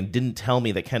this morning and didn't tell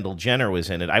me that Kendall Jenner was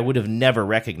in it, I would have never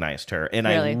recognized her. And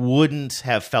I wouldn't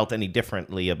have felt any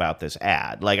differently about this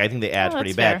ad. Like, I think the ad's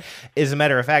pretty bad. As a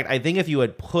matter of fact, I think if you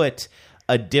had put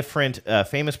a different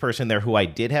famous person there who I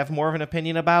did have more of an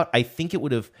opinion about, I think it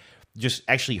would have just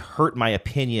actually hurt my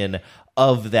opinion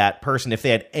of that person if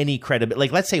they had any credibility.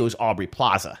 Like, let's say it was Aubrey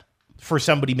Plaza. For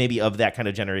somebody maybe of that kind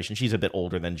of generation. She's a bit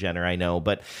older than Jenner, I know,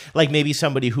 but like maybe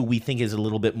somebody who we think is a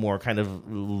little bit more kind of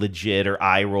legit or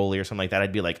eye-rolly or something like that,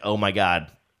 I'd be like, oh my God,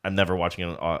 I'm never watching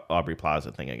an Aubrey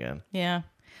Plaza thing again. Yeah.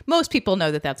 Most people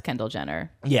know that that's Kendall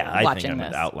Jenner. Yeah, I think I'm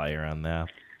an outlier on that.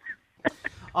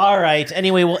 All right.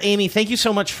 Anyway, well, Amy, thank you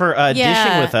so much for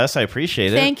dishing with us. I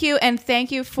appreciate it. Thank you, and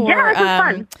thank you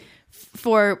for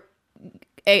for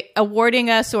awarding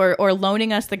us or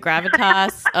loaning us the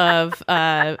gravitas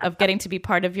of getting to be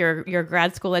part of your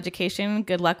grad school education.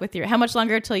 Good luck with how much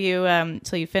longer till you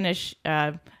finish?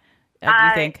 Do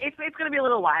you think it's going to be a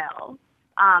little while.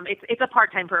 it's a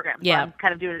part-time program. So Yeah. I'm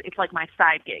kind of doing it. It's like my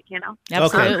side gig, you know?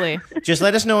 Absolutely. Just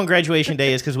let us know when graduation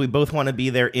day is because we both want to be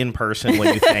there in person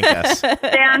when you thank us.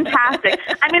 Fantastic.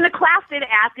 I mean, the class did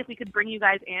ask if we could bring you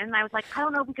guys in. And I was like, I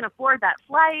don't know if we can afford that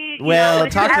flight. Well,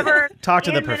 talk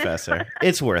to the professor.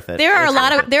 It's worth it. There are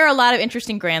a lot of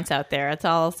interesting grants out there. That's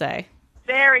all I'll say.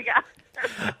 There we go.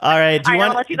 All right.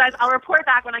 I'll let you guys. I'll report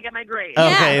back when I get my grade.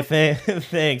 Okay.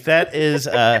 Thanks. That is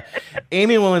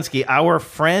Amy Walensky, our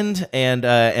friend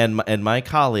and my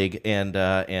colleague, and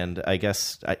I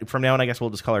guess from now on, I guess we'll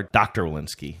just call her Dr.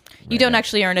 Walensky. You don't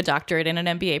actually earn a doctorate in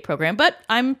an MBA program, but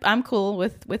I'm cool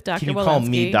with Dr. Walensky. Can you call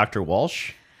me Dr.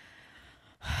 Walsh?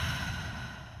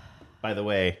 By the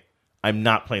way, I'm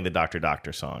not playing the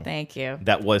Doctor song. Thank you.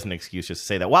 That was an excuse just to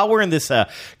say that. While we're in this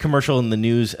commercial in the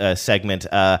news segment,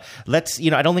 let's,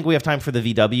 I don't think we have time for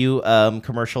the VW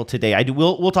commercial today.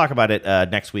 We'll talk about it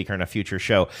next week or in a future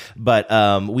show.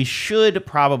 But we should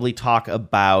probably talk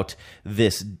about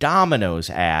this Domino's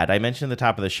ad. I mentioned at the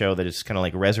top of the show that it's kind of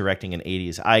like resurrecting an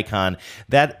 80s icon.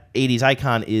 That 80s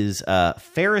icon is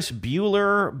Ferris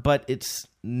Bueller, but it's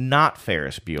not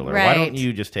Ferris Bueller. Right. Why don't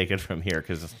you just take it from here?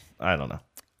 Because I don't know.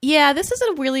 Yeah, this is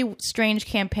a really strange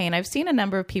campaign. I've seen a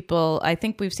number of people. I've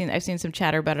seen some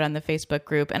chatter about it on the Facebook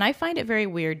group, and I find it very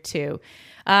weird too.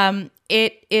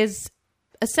 It is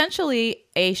essentially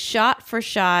a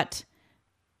shot-for-shot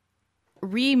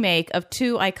remake of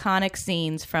two iconic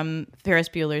scenes from Ferris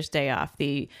Bueller's Day Off.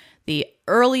 The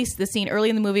scene early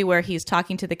in the movie where he's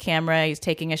talking to the camera, he's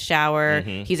taking a shower,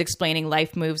 he's explaining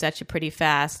life moves at you pretty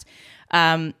fast.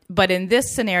 But in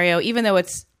this scenario, even though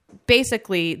it's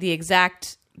basically the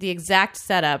exact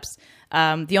setups,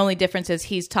 the only difference is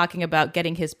he's talking about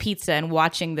getting his pizza and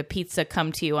watching the pizza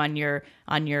come to you on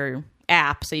your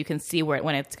app so you can see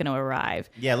when it's going to arrive.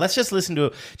 Yeah, let's just listen to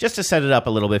it, just to set it up a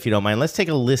little bit, if you don't mind. Let's take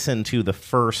a listen to the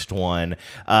first one.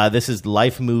 This is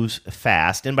Life Moves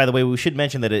Fast. And by the way, we should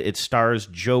mention that it stars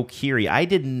Joe Keery. I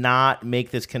did not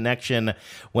make this connection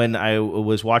when I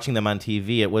was watching them on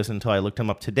TV. It wasn't until I looked him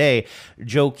up today.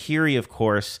 Joe Keery, of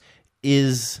course,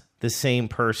 is the same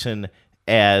person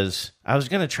as, I was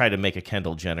going to try to make a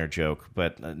Kendall Jenner joke,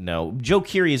 but no. Joe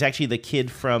Keery is actually the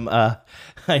kid from, I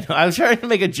was trying to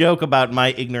make a joke about my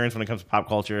ignorance when it comes to pop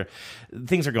culture.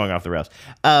 Things are going off the rails.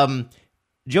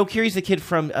 Joe Keery's the kid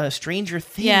from Stranger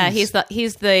Things. Yeah, he's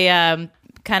the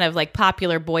kind of like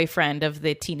popular boyfriend of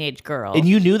the teenage girl. And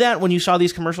you knew that when you saw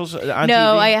these commercials on TV?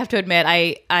 No, I have to admit,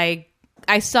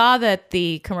 I saw that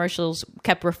the commercials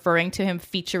kept referring to him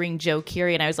featuring Joe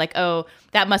Keery, and I was like, oh,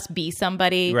 that must be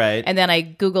somebody. Right. And then I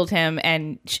Googled him,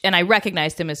 and I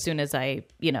recognized him as soon as I,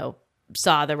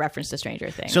 saw the reference to Stranger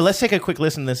Things. So let's take a quick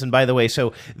listen to this. And by the way,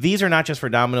 so these are not just for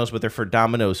Domino's, but they're for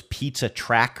Domino's Pizza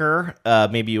Tracker.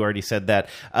 Maybe you already said that.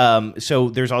 So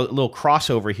there's a little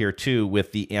crossover here, too,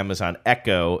 with the Amazon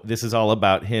Echo. This is all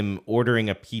about him ordering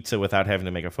a pizza without having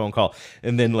to make a phone call,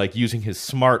 and then like using his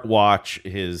smartwatch,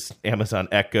 his Amazon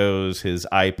Echoes, his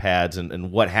iPads,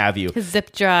 and what have you. His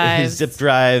zip drives.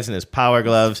 And his power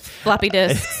gloves. Floppy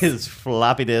disks. His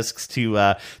floppy disks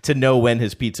to know when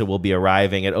his pizza will be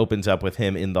arriving. It opens up with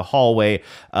him in the hallway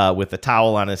with the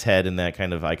towel on his head and that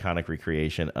kind of iconic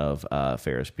recreation of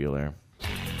Ferris Bueller.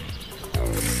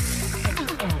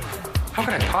 How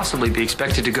could I possibly be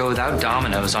expected to go without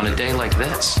Domino's on a day like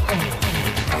this?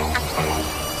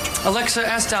 Alexa,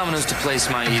 ask Domino's to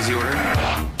place my easy order.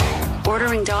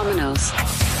 Ordering Domino's.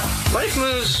 Life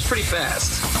moves pretty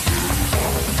fast.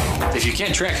 If you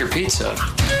can't track your pizza,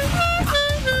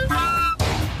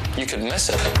 you could miss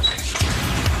it.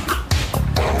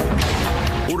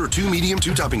 Order 2 medium,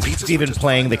 2-topping pizzas. It's even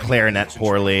playing the clarinet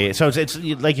poorly. So it's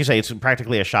like you say, it's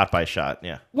practically a shot by shot.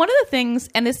 Yeah. One of the things,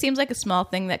 and this seems like a small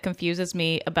thing that confuses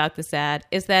me about this ad,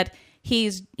 is that he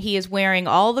is wearing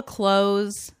all the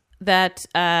clothes that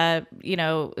that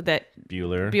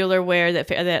Bueller wears,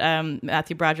 that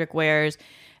Matthew Broderick wears.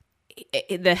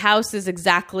 The house is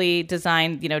exactly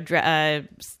designed,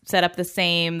 set up the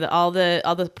same. All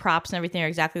the props and everything are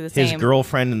exactly the same. His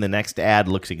girlfriend in the next ad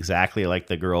looks exactly like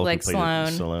the girl like who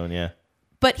played Sloane. Yeah.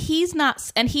 But he's not,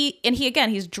 and he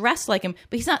again, he's dressed like him,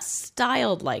 but he's not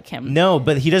styled like him. No,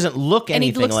 but he doesn't look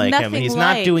anything like him. He's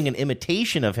like... not doing an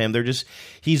imitation of him.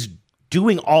 He's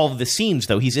doing all of the scenes,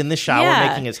 though. He's in the shower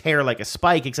making his hair like a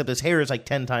spike, except his hair is like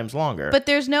 10 times longer. But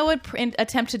there's no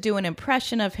attempt to do an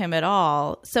impression of him at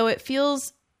all. So it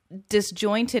feels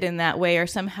disjointed in that way, or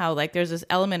somehow like there's this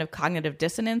element of cognitive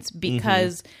dissonance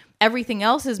because everything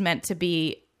else is meant to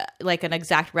be like an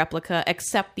exact replica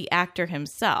except the actor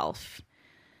himself.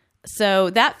 So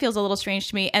that feels a little strange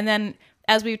to me. And then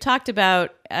as we've talked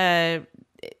about, I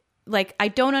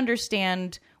don't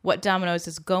understand what Domino's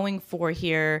is going for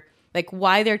here like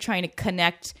why they're trying to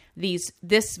connect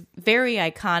this very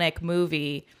iconic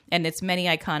movie and its many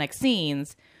iconic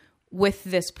scenes with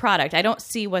this product. I don't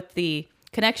see what the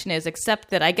connection is, except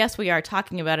that I guess we are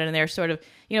talking about it, and they're sort of,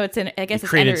 it's an. I guess it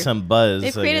created some buzz.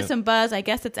 They've created some buzz. I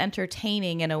guess it's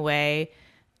entertaining in a way.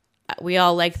 We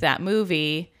all like that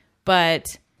movie,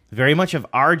 but very much of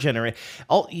our generation.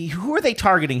 Who are they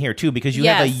targeting here too? Because you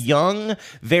have a young,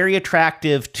 very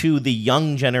attractive to the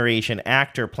young generation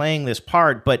actor playing this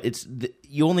part, but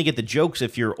you only get the jokes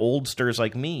if you're oldsters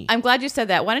like me. I'm glad you said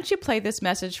that. Why don't you play this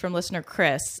message from listener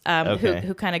Chris,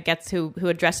 who kind of gets who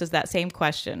addresses that same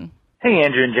question. Hey,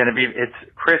 Andrew and Genevieve. It's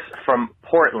Chris from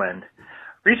Portland.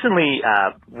 Recently,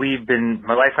 my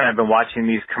wife and I have been watching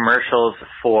these commercials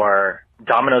for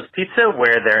Domino's Pizza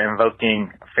where they're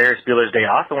invoking Ferris Bueller's Day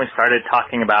Off, and we started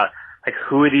talking about like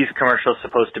who are these commercials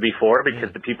supposed to be for,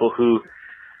 because the people who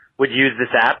would use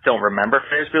this app don't remember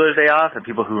Ferris Bueller's Day Off, and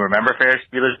people who remember Ferris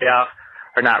Bueller's Day Off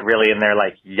are not really in their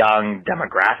like young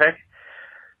demographic.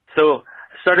 So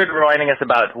started reminding us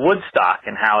about Woodstock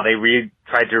and how they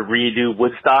tried to redo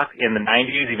Woodstock in the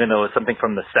 90s, even though it was something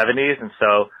from the 70s. And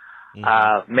so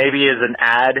maybe as an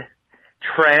ad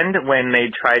trend, when they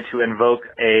try to invoke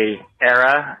a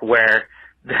era where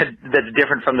that's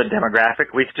different from the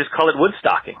demographic, we could just call it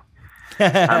Woodstocking.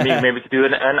 Maybe we could do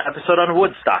an episode on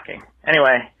Woodstocking.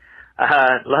 Anyway,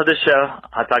 love the show.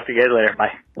 I'll talk to you guys later.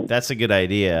 Bye. That's a good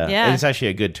idea. Yeah. And it's actually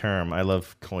a good term. I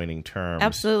love coining terms.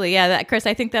 Absolutely. Yeah, Chris,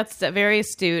 I think that's very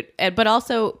astute, but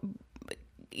also,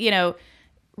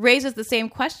 raises the same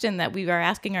question that we are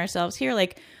asking ourselves here.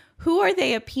 Like, who are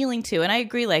they appealing to? And I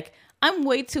agree, like, I'm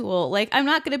way too old. Like, I'm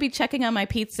not going to be checking on my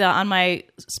pizza on my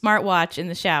smartwatch in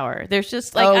the shower. There's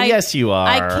just like, yes, you are.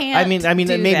 I can't. I mean,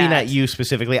 do maybe that. not you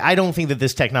specifically. I don't think that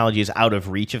this technology is out of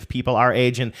reach of people our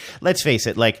age. And let's face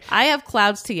it, like, I have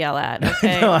clouds to yell at.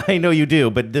 Okay, no, I know you do,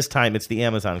 but this time it's the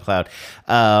Amazon cloud,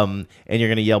 and you're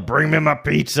going to yell, "Bring me my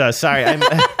pizza!" Sorry,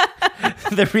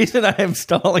 the reason I'm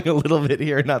stalling a little bit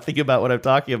here, not thinking about what I'm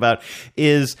talking about,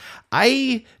 is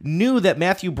I knew that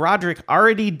Matthew Broderick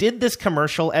already did this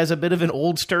commercial as a bit of an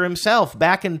oldster himself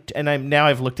back in, and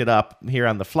I've looked it up here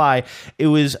on the fly. It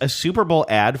was a Super Bowl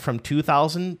ad from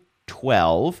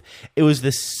 2012. It was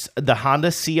the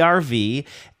Honda CR-V,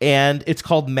 and it's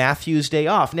called Matthew's Day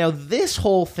Off. Now, this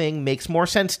whole thing makes more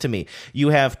sense to me. You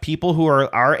have people who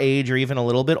are our age or even a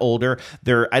little bit older.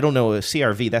 I don't know, a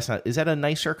CR-V, is that a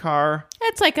nicer car?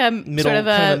 It's like a sort of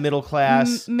a middle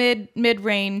class,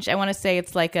 mid-range. I want to say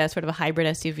it's like a sort of a hybrid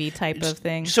SUV type of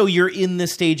thing. So you're in the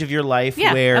stage of your life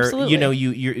where absolutely.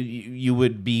 you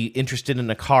would be interested in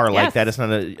a car like that. It's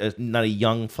not a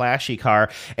young flashy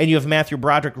car, and you have Matthew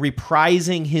Broderick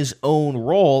reprising his own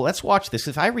role. Let's watch this.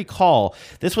 If I recall,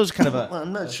 this was kind of a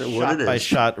I'm not sure what it is.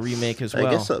 shot-by-shot remake as well.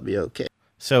 I guess that'll be okay.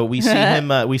 So we see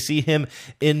him. We see him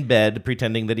in bed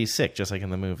pretending that he's sick, just like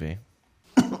in the movie.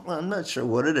 Well, I'm not sure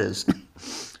what it is.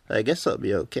 I guess that'll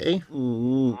be okay.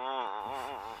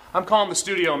 I'm calling the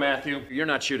studio, Matthew. You're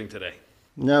not shooting today.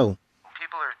 No.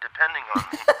 People are depending on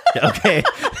me. Okay,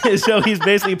 so he's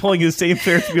basically pulling his same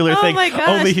Ferris Bueller thing, my gosh.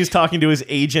 only he's talking to his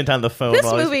agent on the phone. This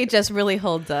movie just really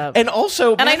holds up. And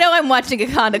also... And I know I'm watching a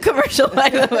Honda commercial, by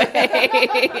the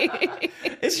way.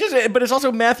 But it's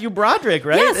also Matthew Broderick,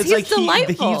 right? Yes, it's he's like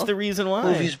delightful. He's the reason why.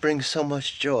 Movies bring so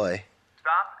much joy.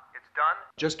 Stop. It's done.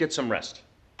 Just get some rest.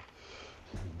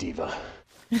 Diva.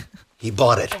 He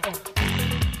bought it.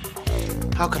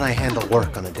 How can I handle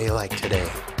work on a day like today?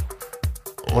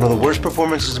 One of the worst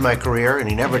performances of my career, and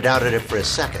he never doubted it for a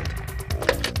second.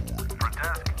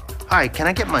 Hi, can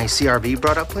I get my CR-V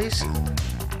brought up, please?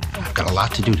 I've got a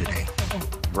lot to do today.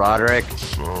 Broderick.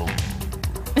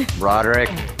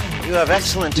 You have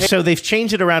excellent taste. So they've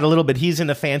changed it around a little bit. He's in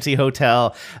a fancy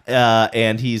hotel,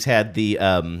 and he's had the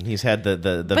But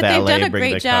valet they've done a bring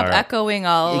great the job car. echoing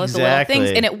all of the little Exactly.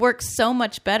 things, and it works so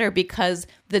much better because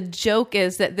the joke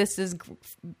is that this is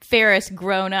Ferris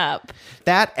grown up.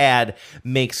 That ad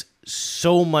makes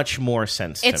so much more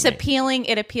sense It's to me. appealing.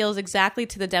 It appeals exactly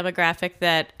to the demographic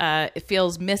that it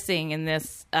feels missing in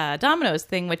this Domino's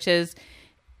thing, which is,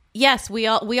 yes, we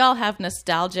all have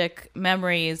nostalgic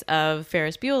memories of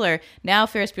Ferris Bueller. Now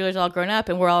Ferris Bueller's all grown up,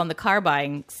 and we're all in the car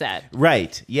buying set.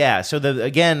 Right. Yeah. So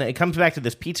again, it comes back to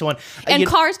this pizza one. And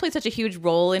cars play such a huge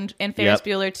role in Ferris Yep.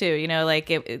 Bueller too. You know, like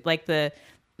like the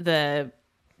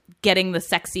getting the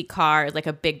sexy car is like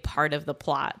a big part of the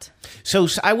plot. So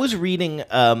I was reading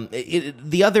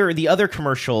the other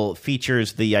commercial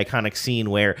features the iconic scene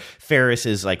where Ferris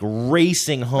is like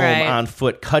racing home on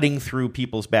foot, cutting through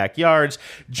people's backyards,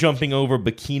 jumping over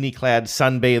bikini-clad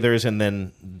sunbathers, and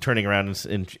then turning around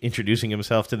and introducing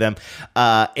himself to them.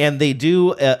 And they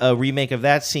do a remake of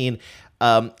that scene.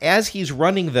 As he's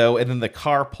running, though, and then the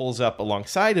car pulls up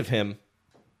alongside of him,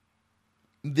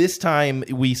 this time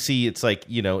we see it's like,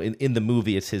 in the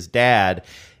movie, it's his dad.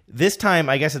 This time,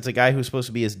 I guess it's a guy who's supposed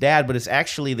to be his dad, but it's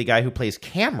actually the guy who plays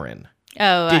Cameron.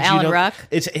 Oh, Alan Ruck?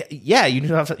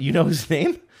 You know his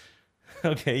name?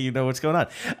 Okay, you know what's going on.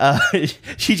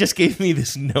 She just gave me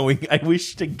this knowing. I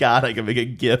wish to God I could make a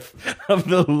gif of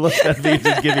the look that Phoebe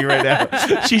is giving right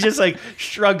now. She just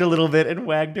shrugged a little bit and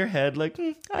wagged her head like,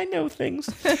 I know things.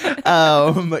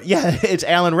 It's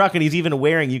Alan Ruck, and he's even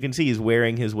wearing, you can see he's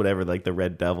wearing his whatever, like the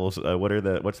Red Devils.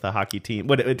 What's the hockey team?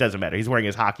 It doesn't matter. He's wearing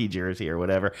his hockey jersey or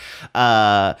whatever.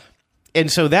 And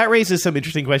so that raises some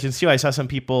interesting questions, too. I saw some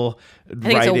people I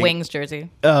think it's a Wings jersey.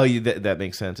 Oh, that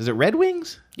makes sense. Is it Red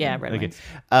Wings? Yeah, Red Wings.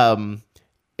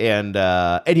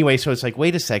 Anyway, so it's like,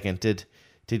 wait a second.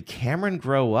 Did Cameron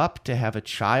grow up to have a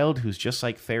child who's just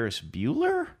like Ferris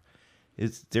Bueller?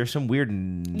 Is there some weird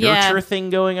nurture thing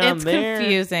going on there? It's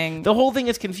confusing. The whole thing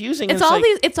is confusing. It's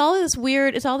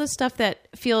all this stuff that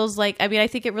feels like, I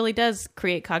think it really does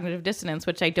create cognitive dissonance,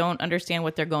 which I don't understand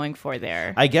what they're going for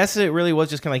there. I guess it really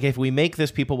was just kind of like, if we make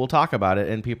this, people will talk about it,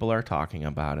 and people are talking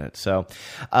about it. So,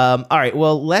 all right,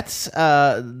 well, let's,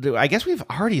 I guess we've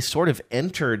already sort of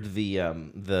entered the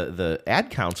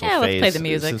ad council phase. Let's play the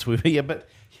music.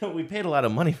 But we paid a lot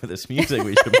of money for this music.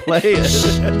 We should play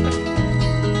it.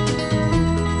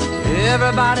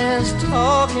 Everybody's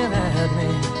talking at me.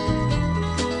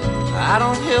 I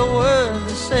don't hear words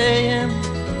they're saying,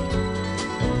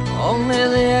 only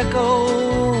the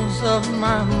echoes of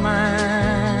my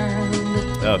mind.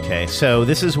 Okay, so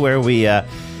this is where we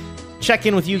check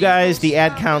in with you guys, the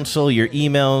ad council, your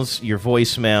emails, your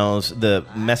voicemails, the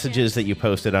messages that you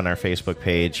posted on our Facebook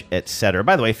page, etc.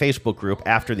 By the way, Facebook group,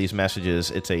 after these messages,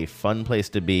 it's a fun place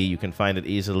to be. You can find it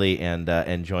easily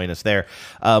and join us there.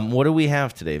 What do we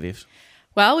have today, Vives?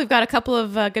 Well, we've got a couple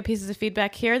of good pieces of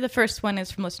feedback here. The first one is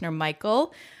from listener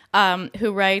Michael,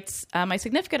 who writes, my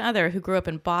significant other who grew up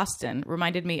in Boston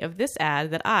reminded me of this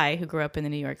ad that I, who grew up in the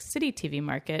New York City TV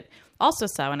market, also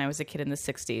saw when I was a kid in the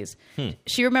 60s.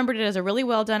 She remembered it as a really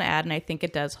well-done ad, and I think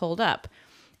it does hold up.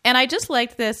 And I just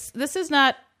liked this. This is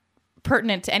not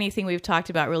pertinent to anything we've talked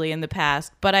about really in the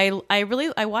past, but I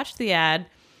watched the ad,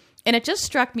 and it just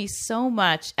struck me so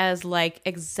much as like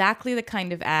exactly the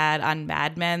kind of ad on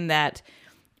Mad Men that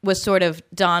was sort of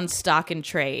Don's stock and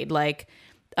trade, like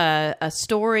a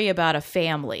story about a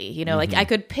family. Like I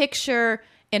could picture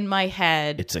in my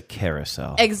head. It's a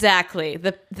carousel. Exactly.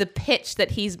 The pitch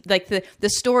that he's like the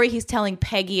story he's telling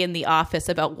Peggy in the office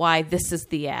about why this is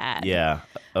the ad. Yeah.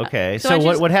 Okay. So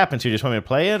what happens? You just want me to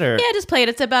play it, or? Yeah, just play it.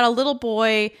 It's about a little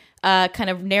boy kind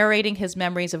of narrating his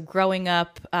memories of growing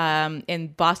up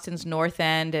in Boston's North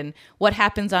End and what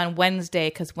happens on Wednesday,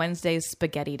 because Wednesday's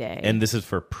Spaghetti Day. And this is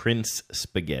for Prince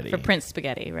Spaghetti. For Prince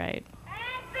Spaghetti, right.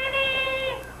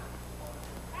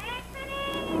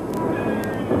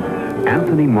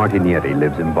 Anthony Martignetti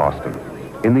lives in Boston,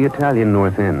 in the Italian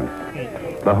North End,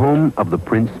 the home of the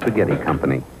Prince Spaghetti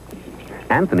Company.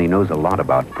 Anthony knows a lot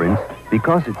about Prince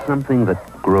because it's something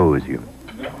that grows you.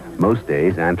 Most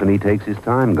days, Anthony takes his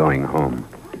time going home.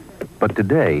 But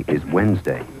today is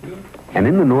Wednesday. And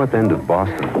in the North End of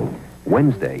Boston,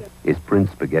 Wednesday is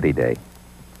Prince Spaghetti Day.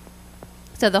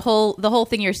 So the whole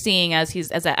thing you're seeing as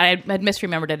I had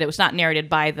misremembered it. It was not narrated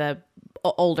by the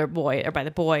older boy or by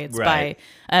the boy. It's by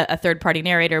a third-party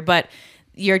narrator. But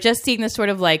you're just seeing this sort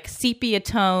of like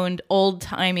sepia-toned,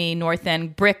 old-timey North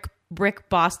End brick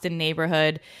Boston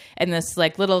neighborhood, and this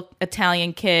like little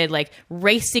Italian kid like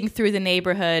racing through the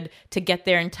neighborhood to get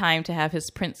there in time to have his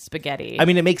Prince Spaghetti. I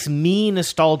mean, it makes me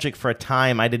nostalgic for a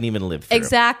time I didn't even live through.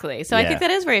 Exactly. So I think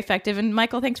that is very effective. And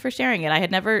Michael, thanks for sharing it. I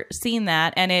had never seen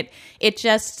that, and it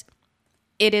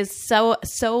is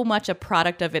so much a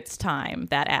product of its time,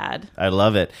 that ad. I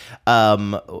love it.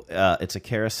 It's a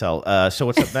carousel. So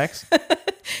what's up next?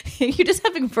 You're just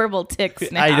having verbal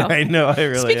tics now. I know. I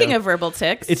really Speaking am. of verbal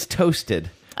tics. It's toasted.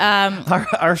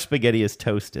 Our spaghetti is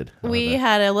toasted. We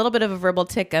had a little bit of a verbal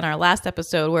tick in our last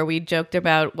episode where we joked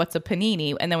about what's a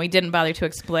panini, and then we didn't bother to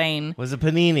explain what's a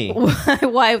panini,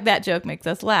 why that joke makes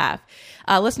us laugh.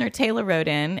 Listener Taylor wrote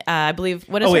in, I believe,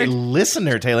 what is her?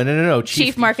 Listener Taylor. No.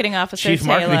 Chief Marketing Officer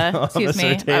Taylor. Excuse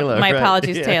me. My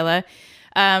apologies, Taylor.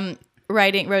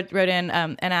 Wrote in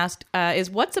and asked, is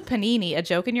what's a panini a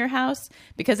joke in your house?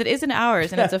 Because it isn't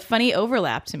ours, and it's a funny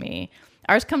overlap to me.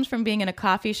 Ours comes from being in a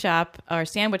coffee shop or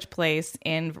sandwich place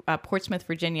in Portsmouth,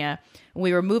 Virginia.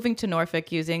 We were moving to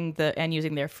Norfolk using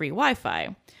their free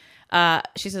Wi-Fi.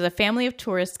 She says, a family of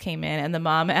tourists came in and the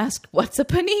mom asked, what's a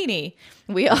panini?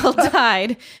 We all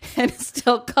died and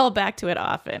still call back to it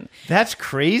often. That's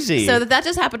crazy. So that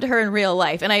just happened to her in real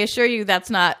life. And I assure you that's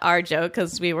not our joke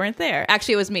because we weren't there.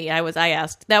 Actually, it was me. I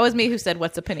asked. That was me who said,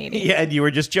 what's a panini? Yeah, and you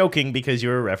were just joking because you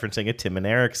were referencing a Tim and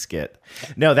Eric skit.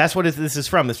 No, that's what this is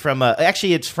from. It's from,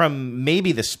 actually, it's from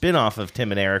maybe the spinoff of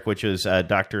Tim and Eric, which was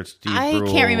Dr. Steve Brule.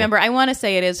 I can't remember. I want to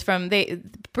say it is from,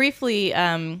 briefly,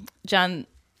 John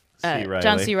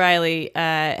C. Reilly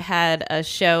had a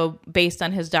show based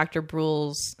on his Dr.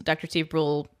 Steve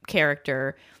Brule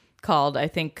character called, I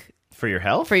think, For Your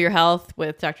Health? For Your Health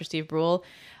with Dr. Steve Brule.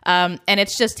 And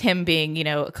it's just him being,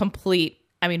 a complete,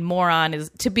 moron is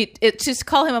to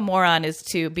call him a moron is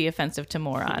to be offensive to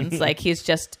morons. Like he's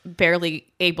just barely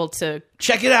able to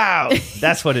check it out.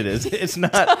 That's what it is. It's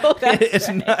not. Not.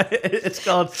 It's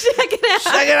called Check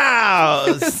It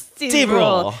Out. Steve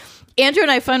Brule. Andrew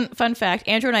and I, fun fact,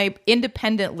 Andrew and I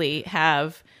independently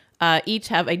each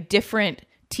have a different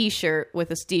T-shirt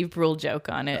with a Steve Brule joke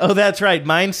on it. Oh, that's right.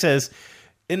 Mine says,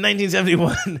 in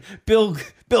 1971, Bill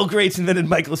Gates invented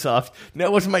Microsoft.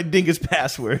 Now what's my dingus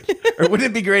password? Or wouldn't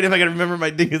it be great if I could remember my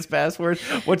dingus password?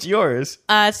 What's yours?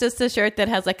 It's just a shirt that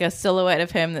has like a silhouette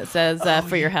of him that says,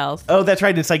 For Your Health. Oh, that's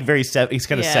right. It's like he's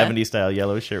kind of 70s style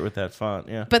yellow shirt with that font.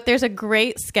 Yeah. But there's a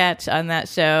great sketch on that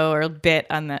show or bit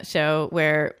on that show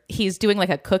where he's doing like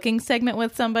a cooking segment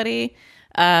with somebody.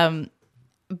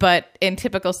 But in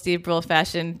typical Steve Brule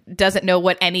fashion, doesn't know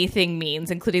what anything means,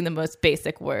 including the most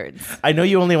basic words. I know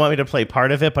you only want me to play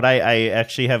part of it, but I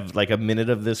actually have like a minute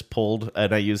of this pulled,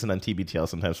 and I use it on TBTL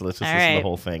sometimes, so let's just listen to the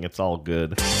whole thing. It's all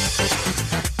good.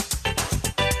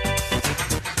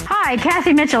 Hi,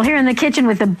 Kathy Mitchell here in the kitchen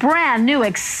with a brand new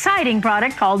exciting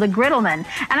product called the Griddleman.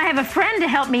 And I have a friend to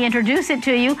help me introduce it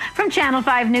to you from Channel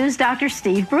 5 News, Dr.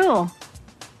 Steve Brule.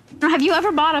 Now, have you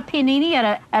ever bought a panini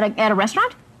at a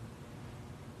restaurant?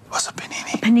 What's a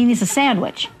panini? A panini's a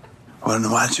sandwich. Well, then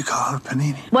why don't you call it a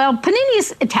panini? Well, panini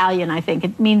is Italian, I think.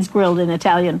 It means grilled in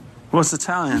Italian. What's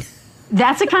Italian?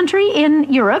 That's a country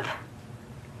in Europe.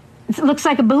 It looks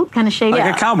like a boot, kind of shaped.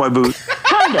 Like a cowboy boot.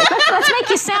 Kind of. Let's make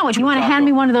you a sandwich. You want to hand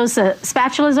me one of those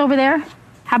spatulas over there?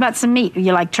 How about some meat?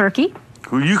 You like turkey?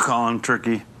 Who you calling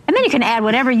turkey? And then you can add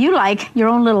whatever you like, your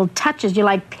own little touches. You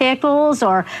like pickles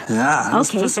or... Yeah.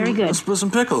 Okay, very good. Let's put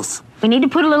some pickles. We need to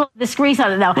put a little of this grease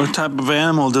on it, though. What type of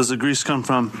animal does the grease come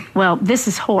from? Well, this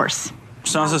is horse.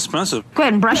 Sounds expensive. Go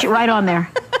ahead and brush it right on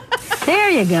there. There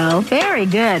you go. Very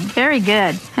good. Very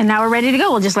good. And now we're ready to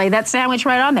go. We'll just lay that sandwich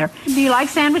right on there. Do you like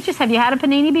sandwiches? Have you had a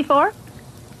panini before?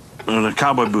 A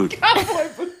cowboy boot.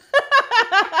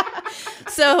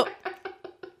 So...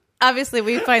 obviously,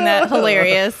 we find that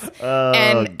hilarious,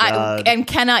 and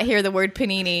cannot hear the word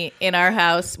panini in our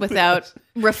house without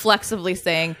reflexively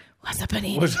saying, "What's a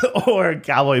panini?" Or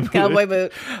cowboy boot. Cowboy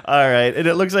boot. All right, and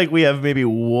it looks like we have maybe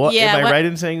one. Yeah, am I right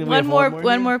in saying that we have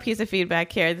one more piece of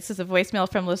feedback here? This is a voicemail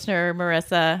from listener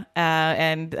Marissa,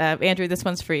 and Andrew, this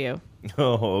one's for you.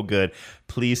 Oh, good.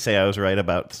 Please say I was right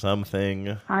about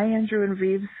something. Hi, Andrew and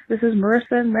Reeves. This is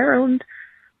Marissa in Maryland.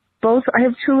 I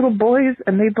have two little boys,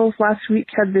 and they both last week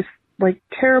had this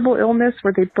terrible illness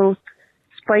where they both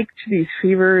spiked these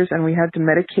fevers, and we had to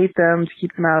medicate them to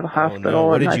keep them out of the hospital. No.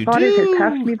 What and did I you thought do? it had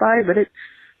passed me by, but it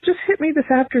just hit me this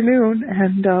afternoon,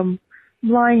 and I'm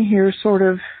lying here sort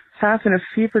of half in a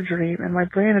fever dream, and my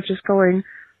brain is just going,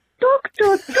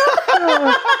 Doctor,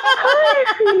 high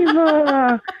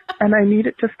fever, and I need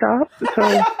it to stop.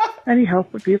 So any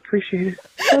help would be appreciated.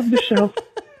 Love the show.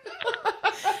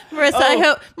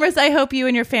 Marissa, I hope you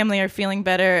and your family are feeling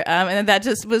better. And that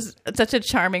just was such a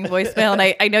charming voicemail. And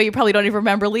I know you probably don't even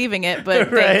remember leaving it, but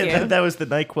thank you. That was the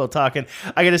NyQuil talking.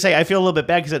 I got to say, I feel a little bit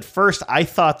bad because at first I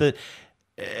thought that,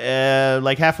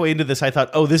 halfway into this, I thought,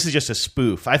 oh, this is just a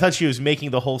spoof. I thought she was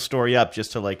making the whole story up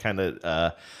just to kind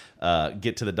of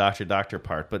get to the doctor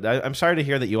part. But I'm sorry to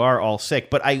hear that you are all sick.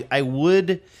 But I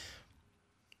would...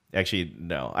 Actually,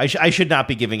 no. I should not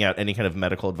be giving out any kind of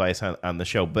medical advice on the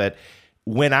show, but...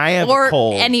 When I have a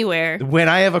cold, anywhere. When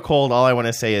I have a cold, all I want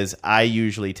to say is I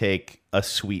usually take a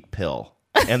sweet pill,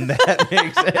 and that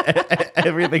makes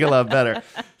everything a lot better.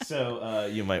 So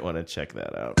you might want to check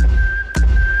that out.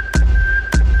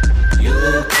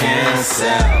 You can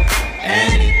sell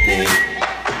anything.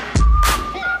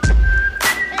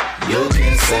 You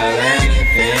can sell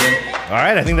anything. All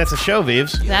right, I think that's a show,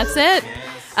 Vives. That's it.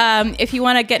 If you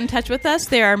want to get in touch with us,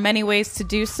 there are many ways to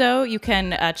do so. You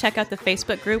can check out the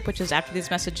Facebook group, which is After These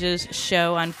Messages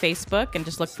Show on Facebook, and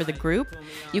just look for the group.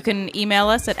 You can email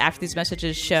us at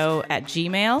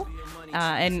afterthesemessageshow@gmail.com.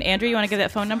 And Andrew, you want to give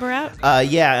that phone number out?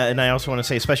 Yeah, and I also want to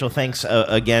say special thanks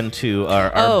again to our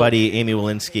buddy Amy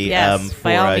Walensky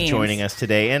for joining us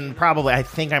today. And I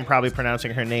think I'm probably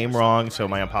pronouncing her name wrong, so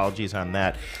my apologies on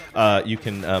that. You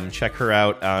can check her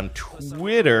out on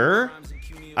Twitter.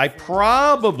 I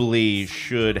probably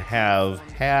should have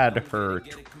had her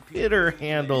Twitter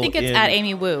handle. I think it's at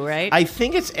Amy Wu, right? I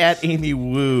think it's at Amy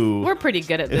Wu. We're pretty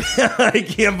good at this. I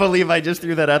can't believe I just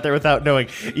threw that out there without knowing.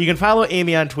 You can follow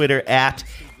Amy on Twitter at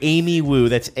Amy Wu.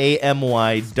 That's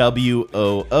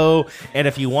AMYWOO. And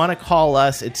if you want to call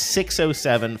us, it's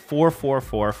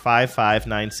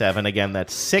 607-444-5597. Again,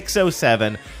 that's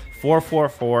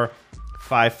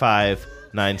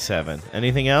 607-444-5597.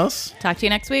 Anything else? Talk to you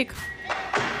next week.